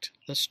 depict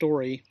the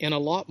story in a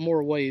lot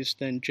more ways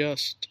than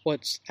just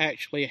what's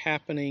actually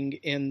happening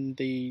in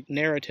the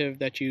narrative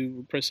that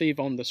you perceive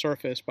on the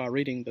surface by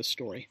reading the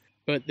story.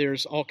 But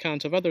there's all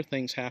kinds of other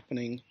things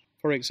happening.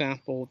 For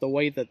example, the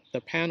way that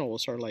the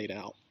panels are laid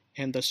out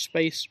and the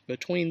space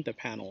between the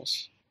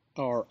panels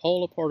are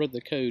all a part of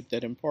the code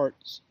that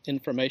imparts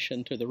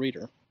information to the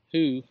reader,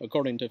 who,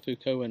 according to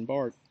Foucault and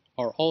Barthes,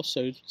 are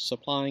also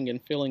supplying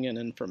and filling in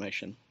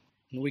information.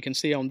 And we can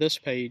see on this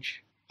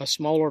page a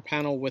smaller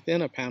panel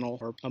within a panel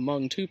or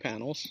among two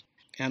panels,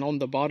 and on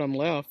the bottom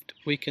left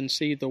we can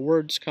see the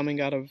words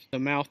coming out of the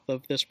mouth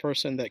of this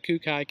person that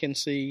Kūkai can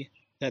see,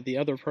 that the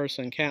other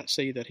person can't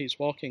see that he's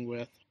walking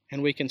with,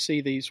 and we can see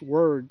these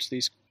words,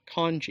 these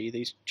kanji,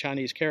 these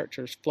Chinese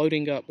characters,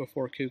 floating up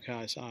before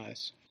Kūkai's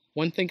eyes.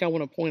 One thing I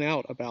want to point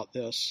out about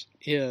this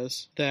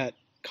is that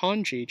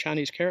kanji,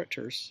 Chinese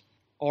characters,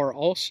 are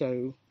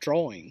also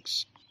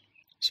drawings.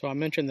 So I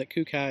mentioned that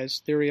Kūkai's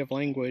theory of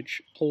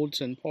language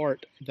holds in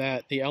part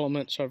that the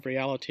elements of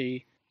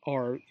reality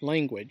are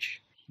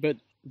language, but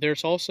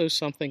there's also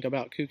something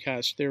about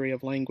Kūkai's theory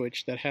of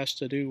language that has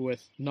to do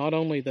with not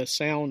only the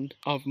sound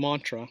of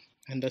mantra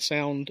and the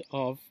sound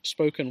of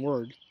spoken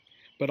word,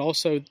 but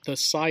also the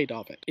sight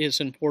of it is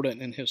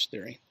important in his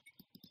theory.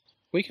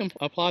 We can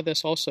apply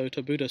this also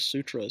to Buddhist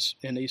sutras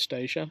in East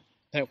Asia,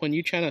 that when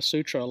you chant a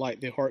sutra like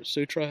the Heart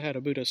Sutra at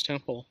a Buddhist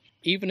temple,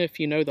 even if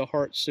you know the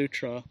Heart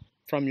Sutra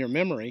from your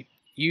memory,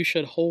 you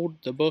should hold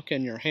the book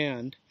in your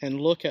hand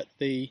and look at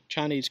the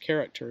Chinese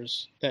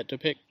characters that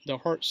depict the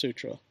Heart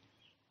Sutra,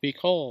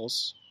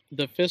 because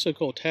the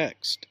physical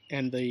text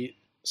and the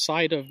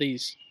sight of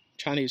these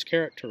Chinese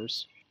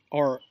characters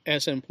are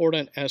as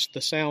important as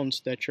the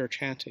sounds that you're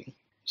chanting.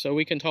 So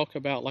we can talk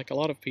about, like a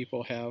lot of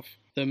people have,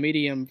 the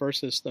medium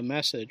versus the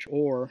message,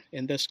 or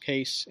in this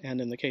case, and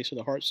in the case of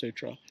the Heart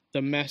Sutra,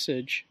 the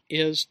message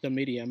is the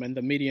medium and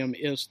the medium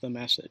is the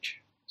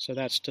message. So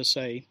that's to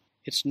say,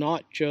 it's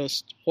not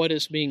just what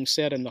is being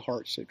said in the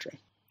Heart Sutra.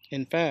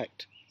 In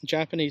fact,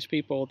 Japanese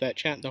people that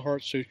chant the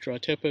Heart Sutra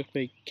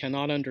typically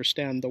cannot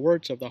understand the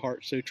words of the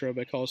Heart Sutra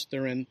because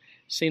they're in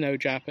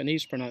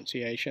Sino-Japanese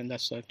pronunciation.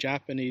 That's a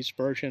Japanese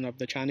version of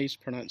the Chinese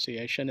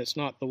pronunciation. It's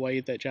not the way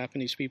that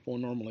Japanese people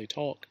normally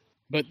talk.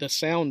 But the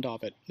sound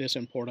of it is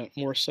important,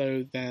 more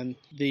so than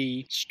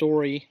the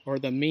story or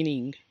the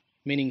meaning.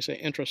 Meaning's an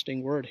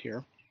interesting word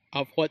here,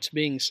 of what's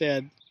being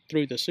said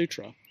through the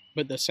sutra.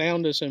 But the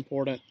sound is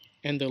important,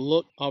 and the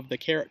look of the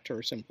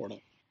character is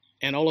important.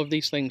 And all of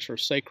these things are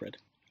sacred.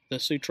 The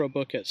sutra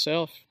book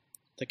itself,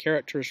 the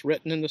characters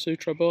written in the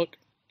sutra book,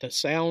 the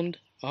sound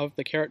of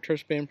the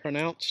characters being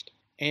pronounced,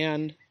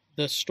 and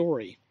the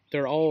story.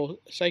 They're all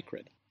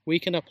sacred. We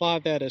can apply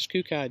that, as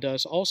Kūkai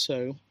does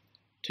also,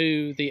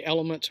 to the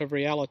elements of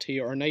reality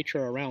or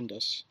nature around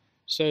us,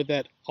 so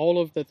that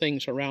all of the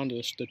things around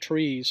us, the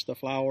trees, the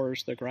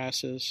flowers, the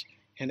grasses,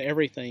 and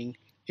everything,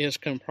 is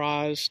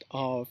comprised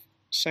of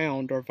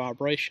sound or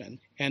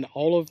vibration, and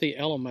all of the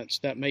elements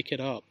that make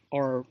it up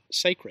are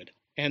sacred,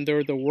 and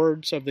they're the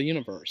words of the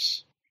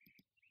universe.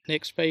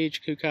 Next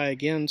page, Kūkai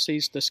again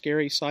sees the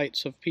scary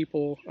sights of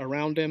people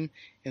around him,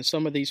 and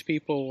some of these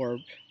people are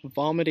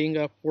vomiting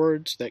up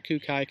words that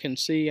Kūkai can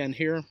see and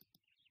hear.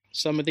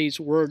 Some of these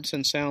words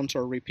and sounds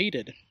are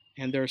repeated,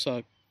 and there's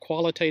a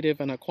qualitative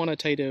and a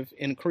quantitative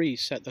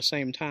increase at the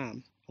same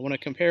time. I want to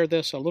compare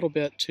this a little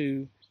bit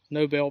to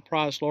Nobel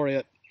Prize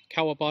laureate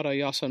Kawabata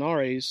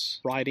Yasunari's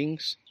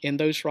writings. In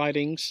those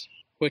writings,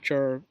 which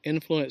are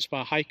influenced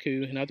by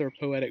haiku and other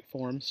poetic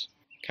forms,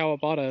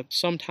 Kawabata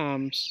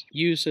sometimes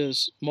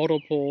uses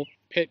multiple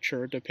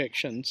picture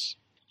depictions,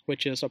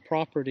 which is a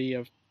property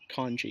of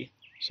kanji.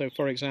 So,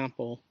 for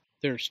example,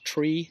 there's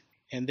tree,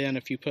 and then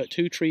if you put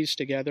two trees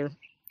together,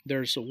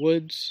 there's the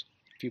woods.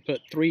 If you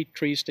put three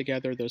trees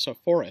together, there's a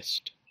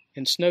forest.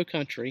 In Snow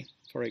Country,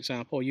 for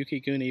example,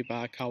 Yukiguni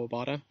by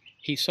Kawabata,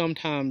 he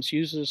sometimes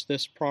uses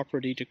this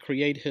property to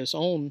create his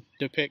own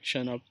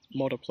depiction of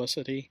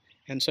multiplicity.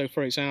 And so,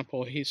 for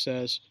example, he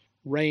says,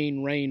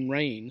 rain, rain,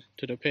 rain,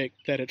 to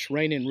depict that it's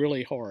raining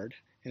really hard,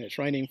 and it's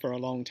raining for a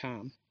long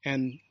time.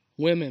 And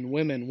women,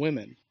 women,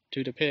 women,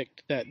 to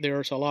depict that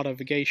there's a lot of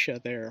geisha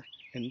there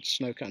in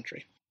Snow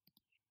Country.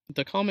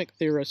 The comic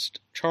theorist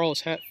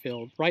Charles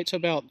Hatfield writes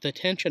about the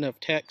tension of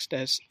text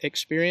as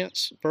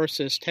experience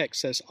versus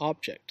text as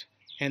object,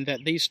 and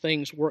that these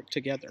things work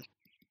together.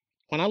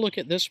 When I look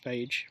at this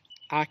page,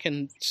 I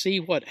can see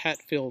what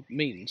Hatfield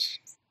means.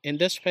 In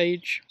this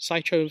page,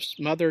 Saicho's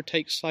mother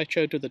takes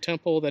Saicho to the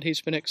temple that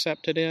he's been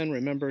accepted in.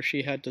 Remember,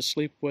 she had to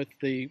sleep with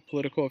the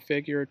political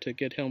figure to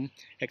get him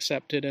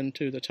accepted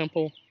into the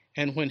temple.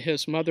 And when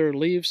his mother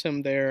leaves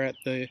him there at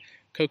the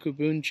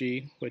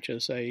Kokubunji, which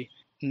is a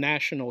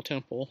national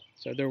temple,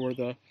 so there were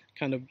the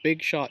kind of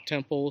big shot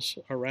temples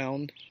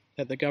around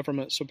that the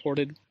government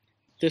supported.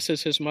 This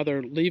is his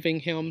mother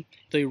leaving him.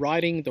 The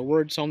writing, the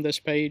words on this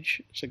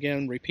page, it's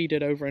again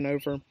repeated over and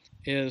over,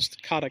 is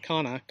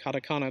katakana.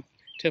 Katakana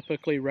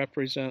typically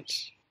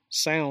represents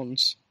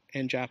sounds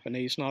in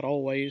Japanese, not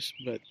always,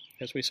 but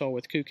as we saw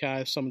with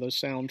Kūkai, some of those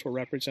sounds were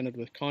represented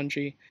with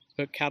kanji.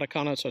 But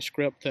katakana is a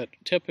script that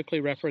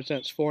typically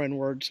represents foreign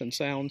words and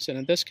sounds, and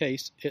in this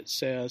case, it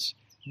says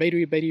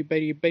beri beri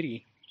beri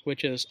beri,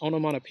 which is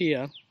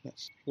onomatopoeia.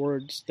 That's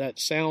words that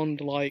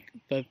sound like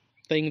the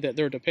thing that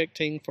they're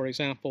depicting. For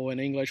example, in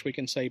English, we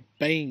can say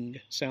bang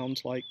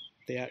sounds like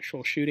the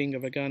actual shooting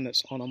of a gun.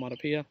 That's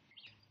onomatopoeia.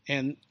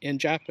 And in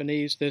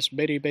Japanese, this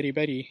beri beri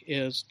beri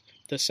is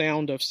the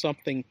sound of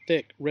something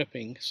thick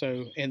ripping.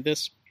 So in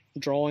this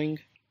drawing,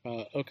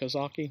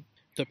 Okazaki,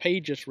 the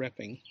page is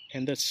ripping,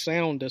 and this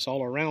sound is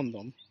all around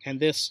them. And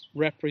this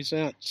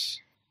represents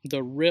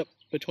the rip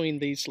between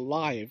these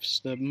lives,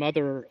 the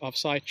mother of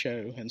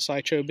Saicho, and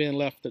Saicho being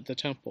left at the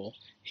temple.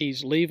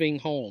 He's leaving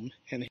home,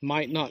 and he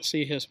might not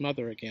see his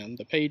mother again.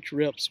 The page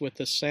rips with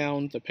the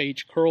sound, the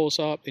page curls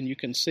up, and you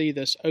can see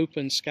this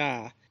open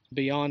sky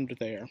beyond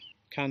there.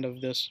 Kind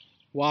of this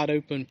wide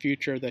open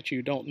future that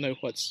you don't know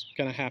what's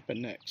going to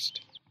happen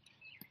next.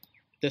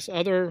 This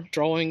other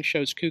drawing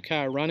shows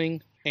Kūkai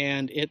running,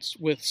 and it's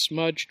with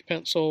smudged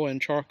pencil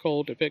and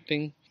charcoal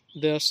depicting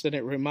this, and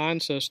it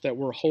reminds us that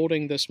we're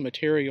holding this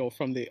material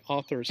from the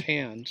author's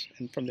hands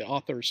and from the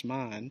author's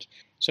mind.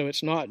 So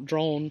it's not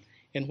drawn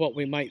in what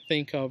we might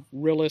think of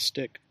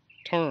realistic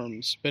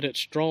terms, but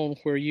it's drawn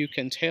where you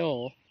can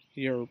tell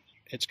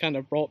it's kind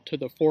of brought to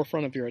the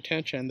forefront of your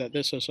attention that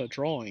this is a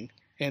drawing.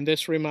 And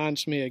this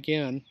reminds me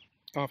again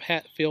of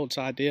Hatfield's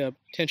idea of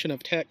tension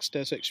of text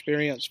as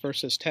experience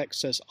versus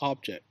text as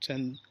object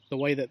and the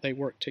way that they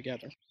work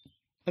together.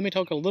 Let me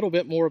talk a little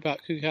bit more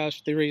about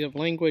Kūkai's theory of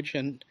language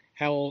and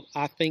how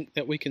I think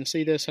that we can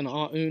see this in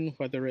Aun,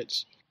 whether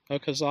it's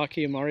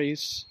Okazaki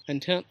Mari's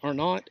intent or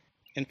not.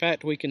 In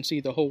fact, we can see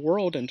the whole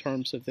world in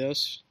terms of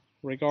this,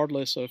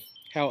 regardless of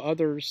how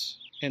others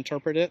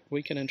interpret it.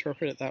 We can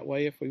interpret it that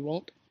way if we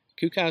want.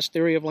 Kūkai's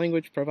theory of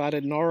language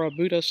provided Nara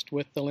Buddhists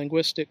with the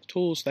linguistic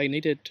tools they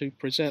needed to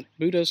present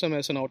Buddhism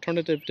as an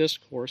alternative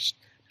discourse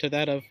to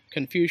that of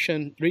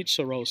Confucian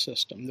Ritsuro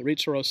system. The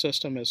Ritsuro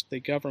system is the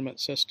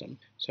government system.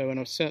 So in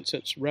a sense,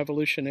 it's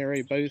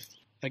revolutionary both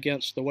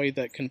against the way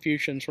that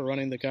Confucians were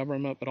running the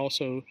government, but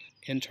also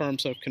in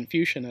terms of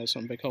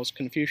Confucianism, because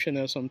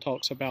Confucianism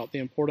talks about the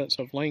importance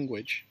of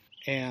language.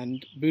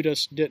 And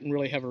Buddhists didn't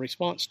really have a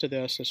response to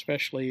this,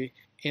 especially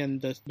in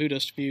the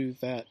Buddhist view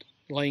that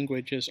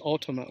language is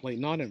ultimately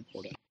not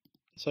important.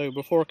 So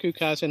before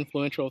Kūkai's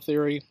influential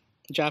theory,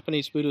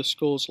 Japanese Buddhist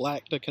schools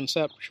lacked a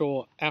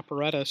conceptual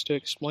apparatus to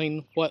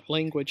explain what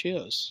language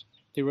is.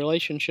 The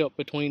relationship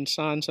between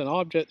signs and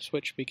objects,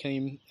 which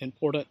became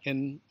important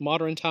in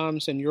modern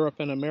times in Europe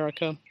and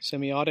America,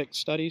 semiotic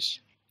studies,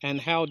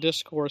 and how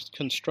discourse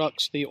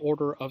constructs the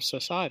order of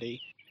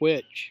society,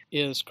 which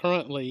is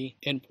currently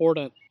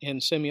important in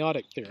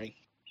semiotic theory.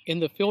 In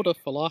the field of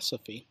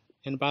philosophy,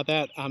 and by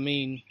that I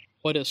mean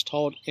what is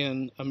taught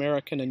in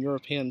American and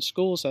European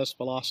schools as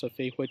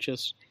philosophy, which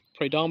is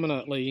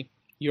predominantly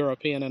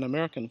European and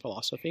American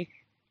philosophy,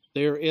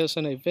 there is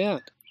an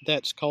event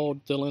that's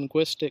called the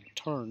linguistic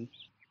turn.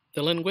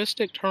 The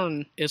linguistic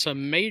turn is a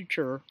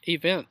major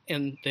event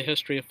in the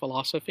history of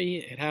philosophy.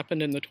 It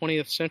happened in the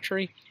 20th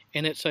century,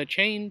 And it's a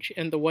change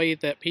in the way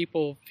that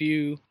people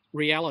view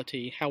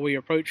reality, how we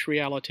approach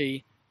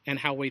reality, and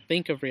how we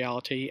think of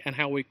reality, and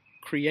how we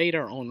create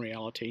our own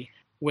reality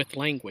with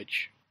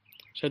language.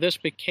 So this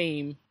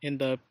became, in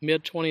the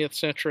mid-20th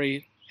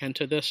century and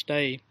to this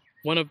day,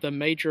 one of the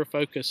major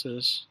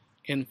focuses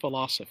in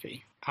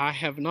philosophy. I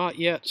have not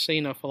yet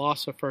seen a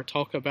philosopher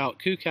talk about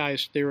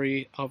Kūkai's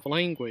theory of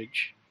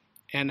language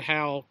and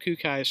how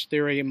Kūkai's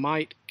theory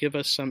might give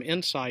us some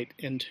insight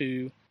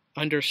into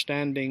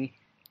understanding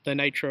the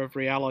nature of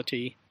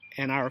reality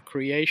and our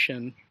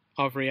creation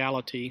of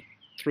reality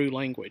through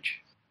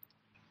language.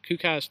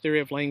 Kūkai's theory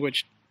of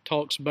language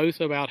talks both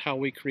about how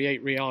we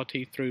create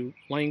reality through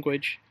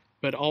language,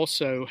 but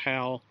also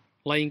how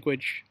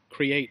language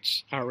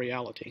creates our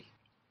reality.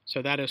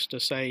 So that is to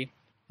say,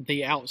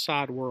 the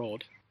outside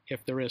world,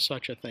 if there is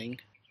such a thing,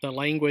 the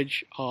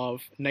language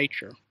of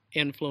nature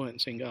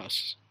influencing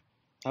us.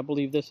 I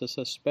believe this is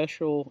a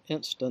special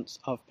instance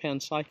of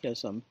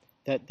panpsychism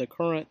that the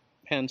current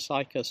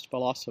panpsychist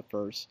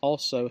philosophers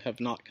also have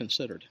not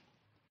considered.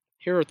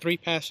 Here are 3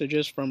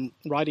 passages from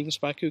writings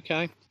by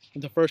Kūkai.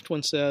 The first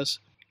one says,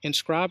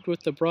 "Inscribed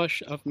with the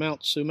brush of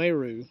Mount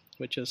Sumeru,"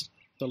 which is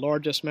the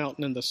largest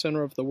mountain in the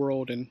center of the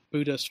world in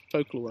Buddhist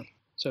folklore.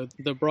 So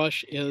the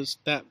brush is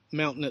that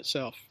mountain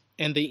itself.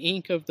 "And the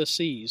ink of the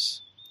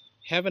seas.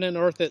 Heaven and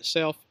earth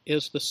itself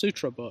is the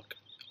sutra book.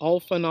 All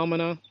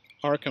phenomena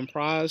are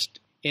comprised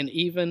in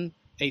even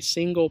a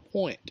single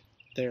point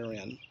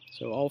therein."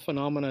 So all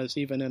phenomena is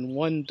even in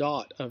one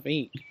dot of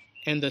ink.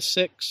 "And the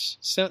 6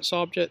 sense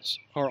objects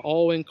are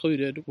all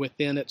included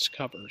within its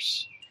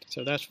covers."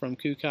 So that's from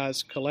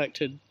Kūkai's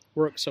collected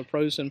works of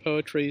prose and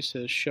poetry,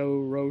 his Sho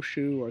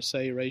Roshu or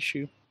Sei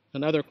Reishu.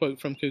 Another quote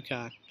from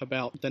Kūkai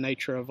about the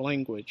nature of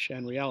language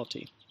and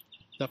reality.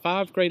 "The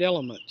 5 great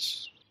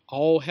elements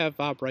all have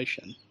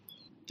vibration.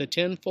 The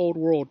 10-fold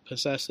world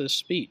possesses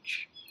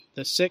speech.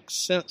 The 6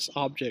 sense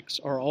objects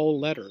are all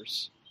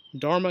letters.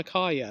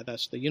 Dharmakaya,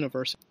 that's the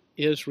universe,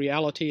 is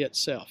reality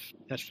itself."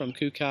 That's from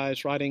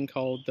Kūkai's writing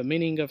called The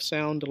Meaning of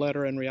Sound,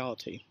 Letter, and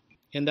Reality.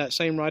 In that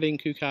same writing,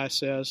 Kūkai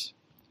says,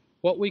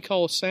 "What we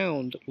call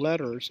sound,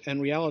 letters,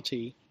 and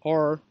reality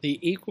are the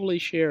equally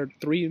shared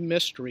 3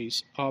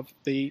 mysteries of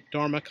the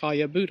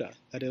Dharmakaya Buddha,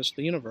 that is,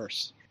 the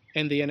universe,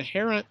 and the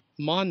inherent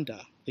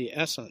manda, the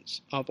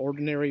essence of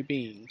ordinary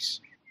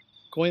beings."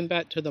 Going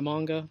back to the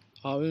manga,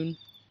 Aun,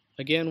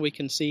 again we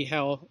can see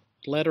how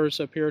letters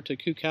appear to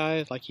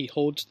Kūkai like he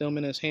holds them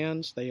in his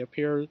hands. They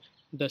appear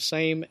the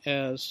same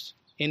as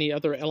any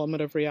other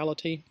element of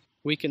reality.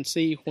 We can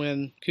see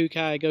when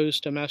Kūkai goes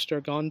to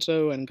Master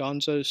Gonzo and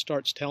Gonzo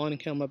starts telling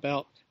him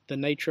about the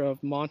nature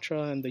of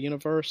mantra and the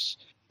universe,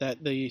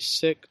 that the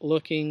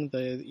sick-looking,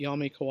 the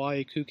yami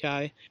kawaii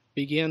Kūkai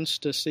begins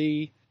to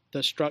see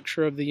the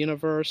structure of the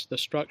universe, the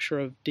structure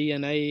of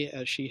DNA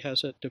as she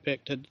has it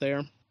depicted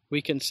there.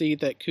 We can see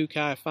that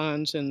Kūkai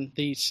finds in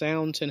these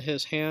sounds in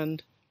his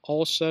hand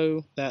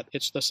also that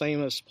it's the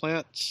same as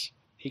plants.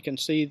 He can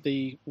see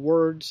the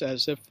words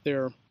as if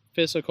they're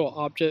physical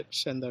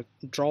objects and the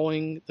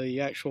drawing, the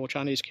actual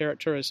Chinese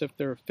character, as if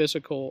they're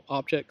physical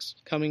objects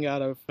coming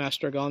out of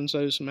Master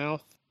Gonzo's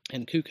mouth,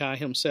 and Kūkai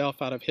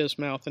himself out of his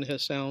mouth and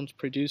his sounds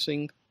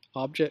producing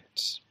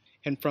objects.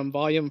 And from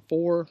volume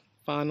 4,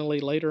 finally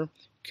later,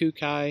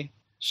 Kūkai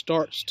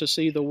starts to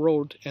see the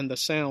world and the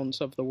sounds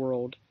of the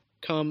world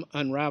come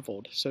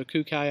unraveled. So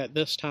Kūkai at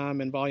this time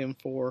in volume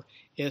 4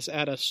 is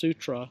at a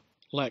sutra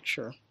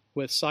lecture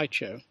with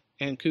Saicho,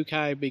 and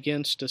Kūkai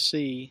begins to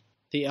see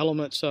the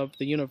elements of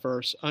the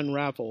universe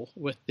unravel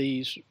with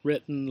these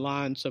written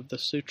lines of the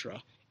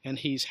sutra, and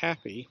he's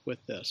happy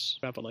with this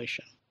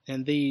revelation.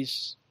 And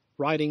these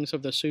writings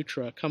of the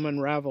sutra come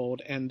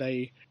unraveled, and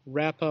they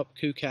wrap up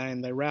Kūkai,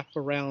 and they wrap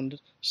around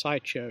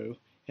Saicho,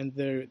 and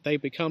they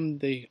become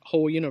the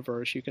whole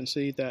universe. You can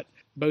see that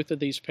both of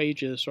these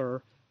pages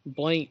are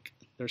blank.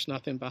 There's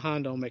nothing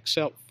behind them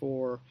except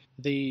for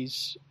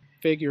these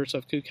figures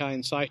of Kūkai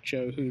and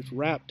Saicho who's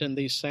wrapped in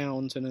these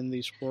sounds and in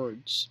these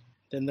words.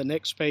 Then the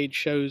next page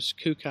shows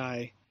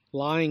Kūkai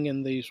lying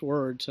in these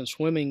words and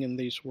swimming in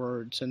these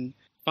words and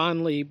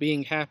finally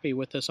being happy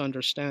with this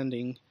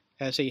understanding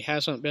as he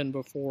hasn't been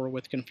before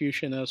with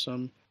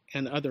Confucianism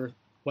and other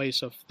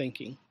ways of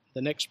thinking.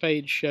 The next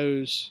page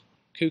shows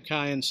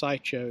Kūkai and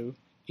Saicho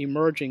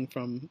emerging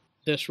from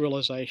this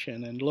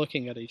realization and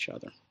looking at each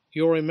other.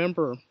 You'll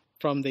remember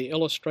from the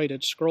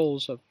illustrated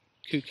scrolls of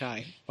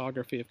Kūkai,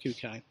 biography of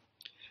Kūkai,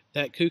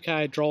 that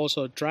Kūkai draws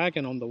a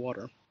dragon on the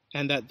water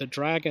and that the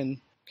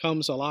dragon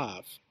comes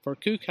alive. For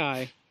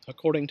Kūkai,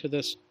 according to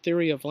this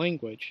theory of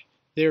language,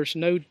 there's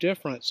no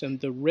difference in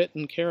the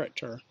written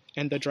character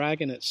and the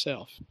dragon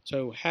itself.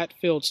 So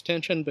Hatfield's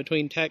tension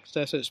between text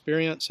as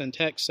experience and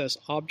text as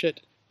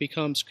object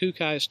becomes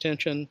Kūkai's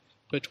tension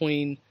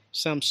between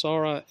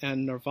samsara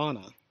and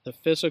nirvana. The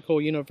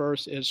physical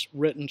universe is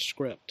written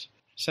script.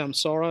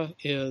 Samsara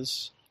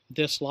is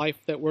this life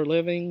that we're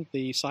living,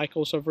 the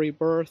cycles of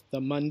rebirth,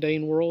 the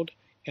mundane world,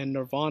 and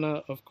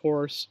nirvana, of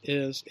course,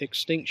 is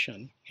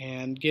extinction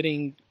and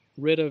getting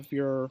rid of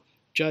your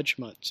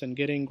judgments and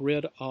getting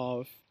rid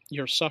of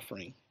your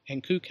suffering.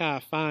 and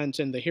Kūkai finds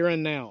in the here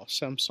and now,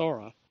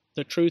 samsara,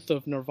 the truth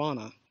of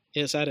nirvana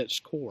is at its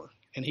core,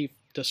 and he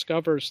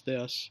discovers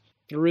this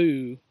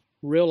through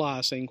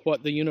realizing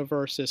what the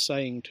universe is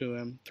saying to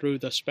him through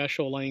the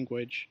special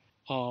language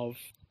of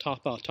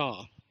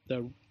tathata,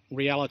 the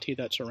reality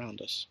that's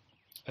around us.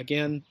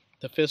 Again,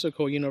 the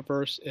physical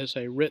universe is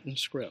a written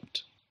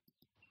script.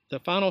 The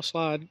final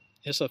slide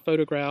is a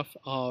photograph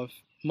of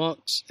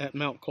monks at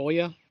Mount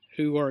Kōya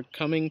who are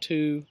coming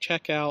to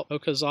check out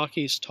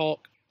Okazaki's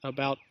talk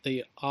about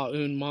the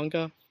Aun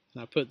manga.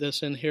 And I put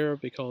this in here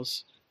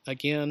because,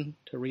 again,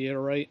 to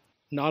reiterate,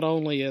 not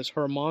only is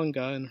her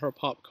manga and her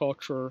pop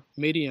culture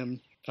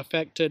medium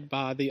affected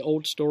by the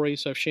old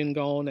stories of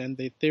Shingon and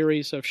the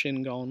theories of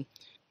Shingon,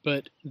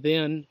 but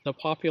then the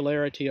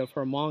popularity of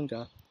her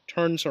manga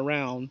turns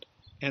around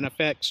and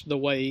affects the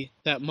way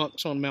that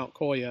monks on Mount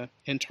Kōya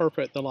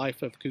interpret the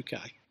life of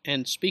Kūkai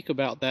and speak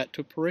about that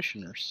to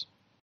parishioners.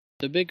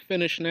 The big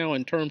finish now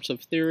in terms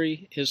of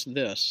theory is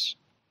this.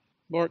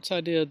 Bart's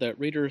idea that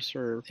readers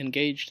are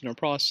engaged in a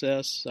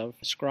process of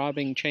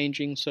describing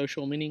changing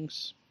social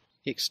meanings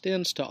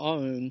extends to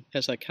Aun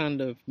as a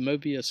kind of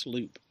Mobius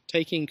loop,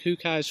 taking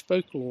Kūkai's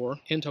folklore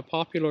into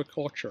popular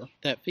culture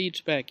that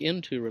feeds back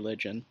into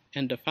religion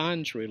and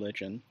defines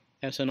religion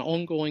as an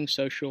ongoing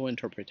social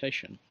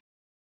interpretation.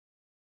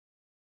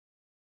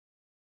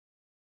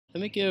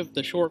 Let me give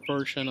the short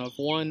version of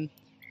one,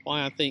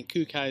 why I think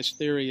Kūkai's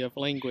theory of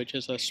language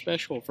is a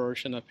special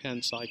version of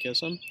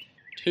panpsychism.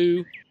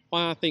 Two,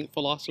 why I think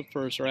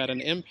philosophers are at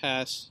an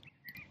impasse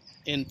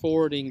in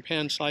forwarding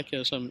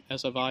panpsychism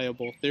as a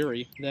viable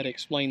theory that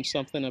explains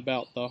something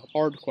about the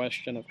hard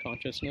question of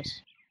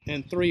consciousness.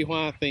 And three,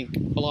 why I think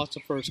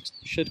philosophers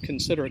should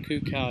consider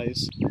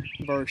Kūkai's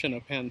version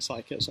of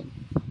panpsychism.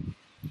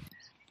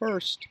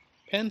 First,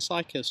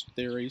 panpsychist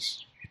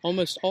theories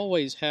almost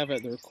always have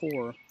at their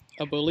core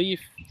a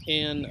belief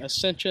in a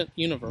sentient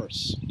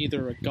universe,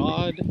 either a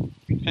god,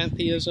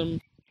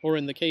 pantheism, or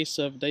in the case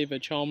of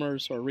David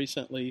Chalmers or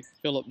recently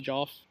Philip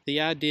Joff, the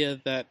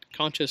idea that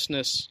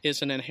consciousness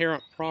is an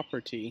inherent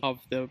property of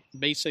the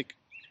basic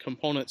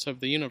components of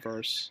the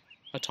universe,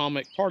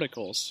 atomic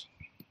particles.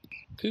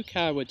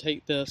 Kūkai would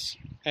take this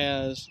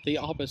as the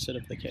opposite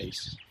of the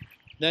case.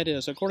 That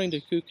is, according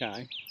to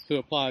Kūkai, who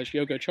applies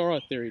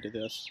Yogacara theory to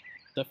this,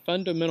 the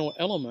fundamental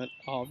element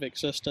of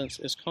existence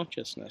is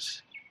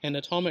consciousness, and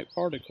atomic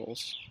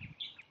particles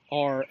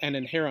are an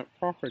inherent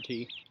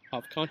property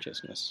of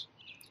consciousness.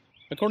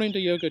 According to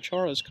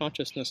Yogačara's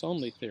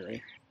consciousness-only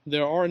theory,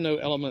 there are no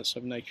elements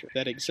of nature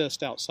that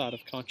exist outside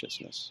of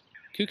consciousness.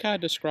 Kūkai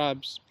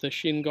describes the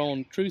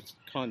Shingon truth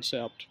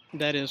concept,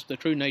 that is, the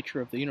true nature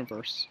of the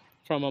universe,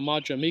 from a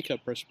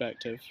Madhyamika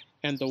perspective,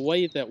 and the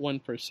way that one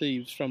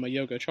perceives from a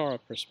Yogacara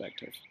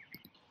perspective.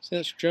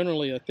 Since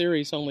generally a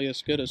theory is only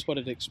as good as what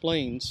it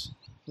explains,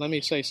 let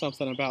me say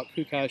something about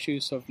Kūkai's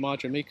use of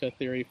Madhyamika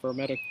theory for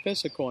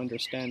metaphysical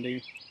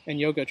understanding and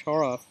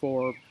Yogacara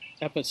for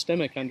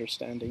epistemic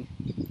understanding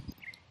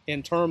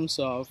in terms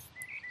of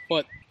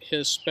what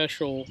his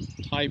special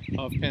type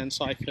of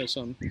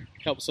panpsychism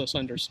helps us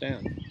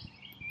understand.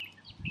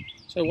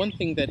 So one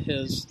thing that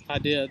his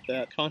idea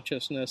that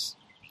consciousness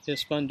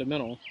is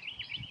fundamental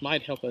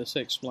might help us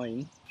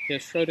explain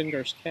is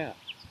Schrödinger's cat.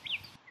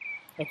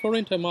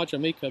 According to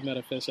Madhyamika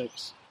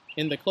metaphysics,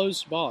 in the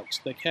closed box,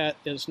 the cat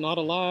is not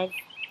alive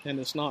and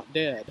is not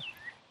dead,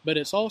 but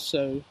it's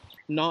also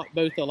not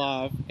both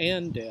alive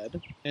and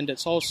dead, and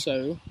it's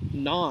also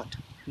not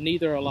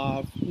neither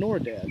alive nor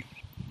dead.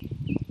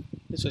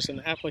 This is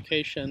an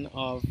application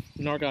of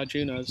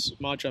Nagarjuna's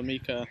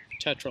Madhyamika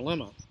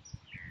tetralemma,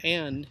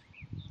 and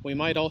we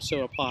might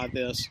also apply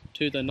this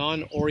to the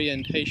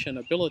non-orientation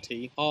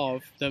ability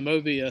of the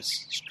Mobius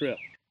strip.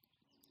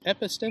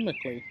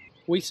 Epistemically,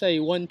 we say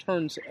one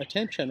turns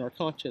attention or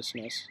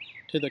consciousness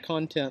to the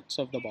contents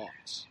of the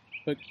box,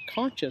 but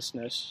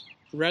consciousness,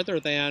 rather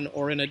than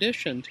or in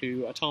addition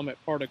to atomic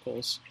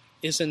particles,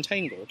 is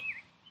entangled.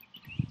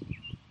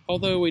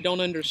 Although we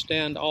don't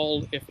understand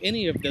all, if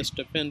any, of this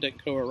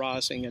dependent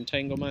co-arising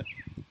entanglement,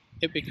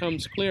 it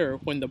becomes clear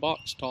when the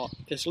box top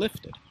is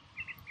lifted.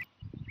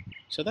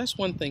 So that's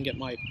one thing it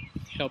might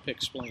help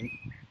explain.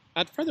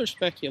 I'd further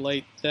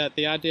speculate that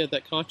the idea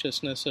that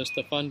consciousness is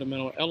the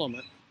fundamental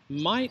element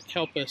might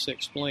help us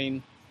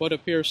explain what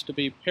appears to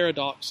be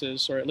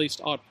paradoxes, or at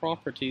least odd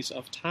properties,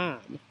 of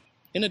time.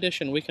 In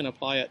addition, we can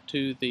apply it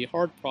to the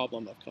hard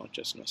problem of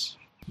consciousness.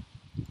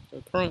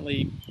 So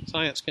currently,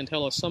 science can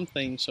tell us some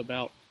things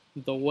about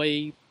the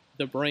way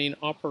the brain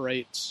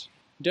operates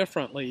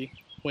differently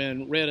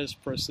when red is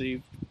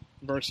perceived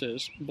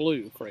versus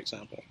blue, for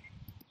example.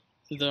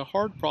 The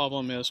hard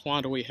problem is,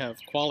 why do we have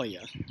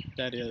qualia,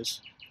 that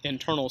is,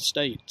 internal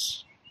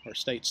states, or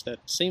states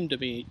that seem to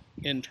be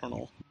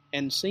internal,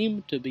 and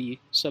seem to be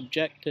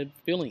subjective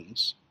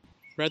feelings,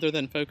 rather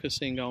than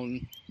focusing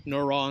on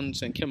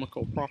neurons and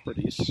chemical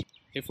properties?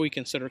 If we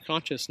consider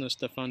consciousness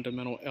the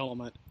fundamental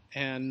element,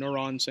 and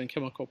neurons and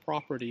chemical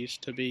properties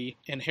to be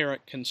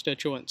inherent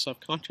constituents of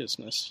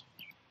consciousness,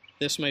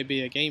 this may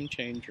be a game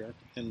changer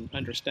in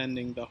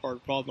understanding the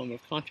hard problem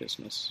of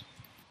consciousness.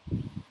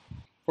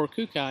 For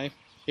Kūkai,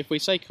 if we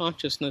say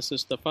consciousness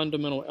is the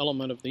fundamental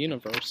element of the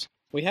universe,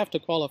 we have to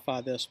qualify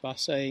this by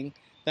saying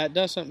that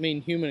doesn't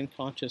mean human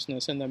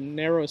consciousness in the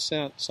narrow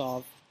sense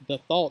of the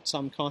thoughts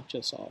I'm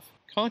conscious of.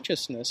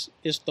 Consciousness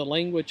is the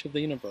language of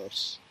the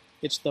universe.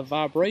 It's the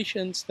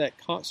vibrations that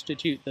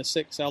constitute the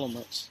 6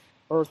 elements: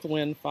 earth,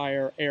 wind,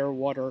 fire, air,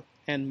 water,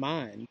 and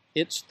mind.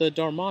 It's the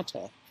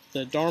dharmata,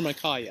 the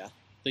dharmakaya,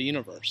 the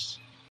universe.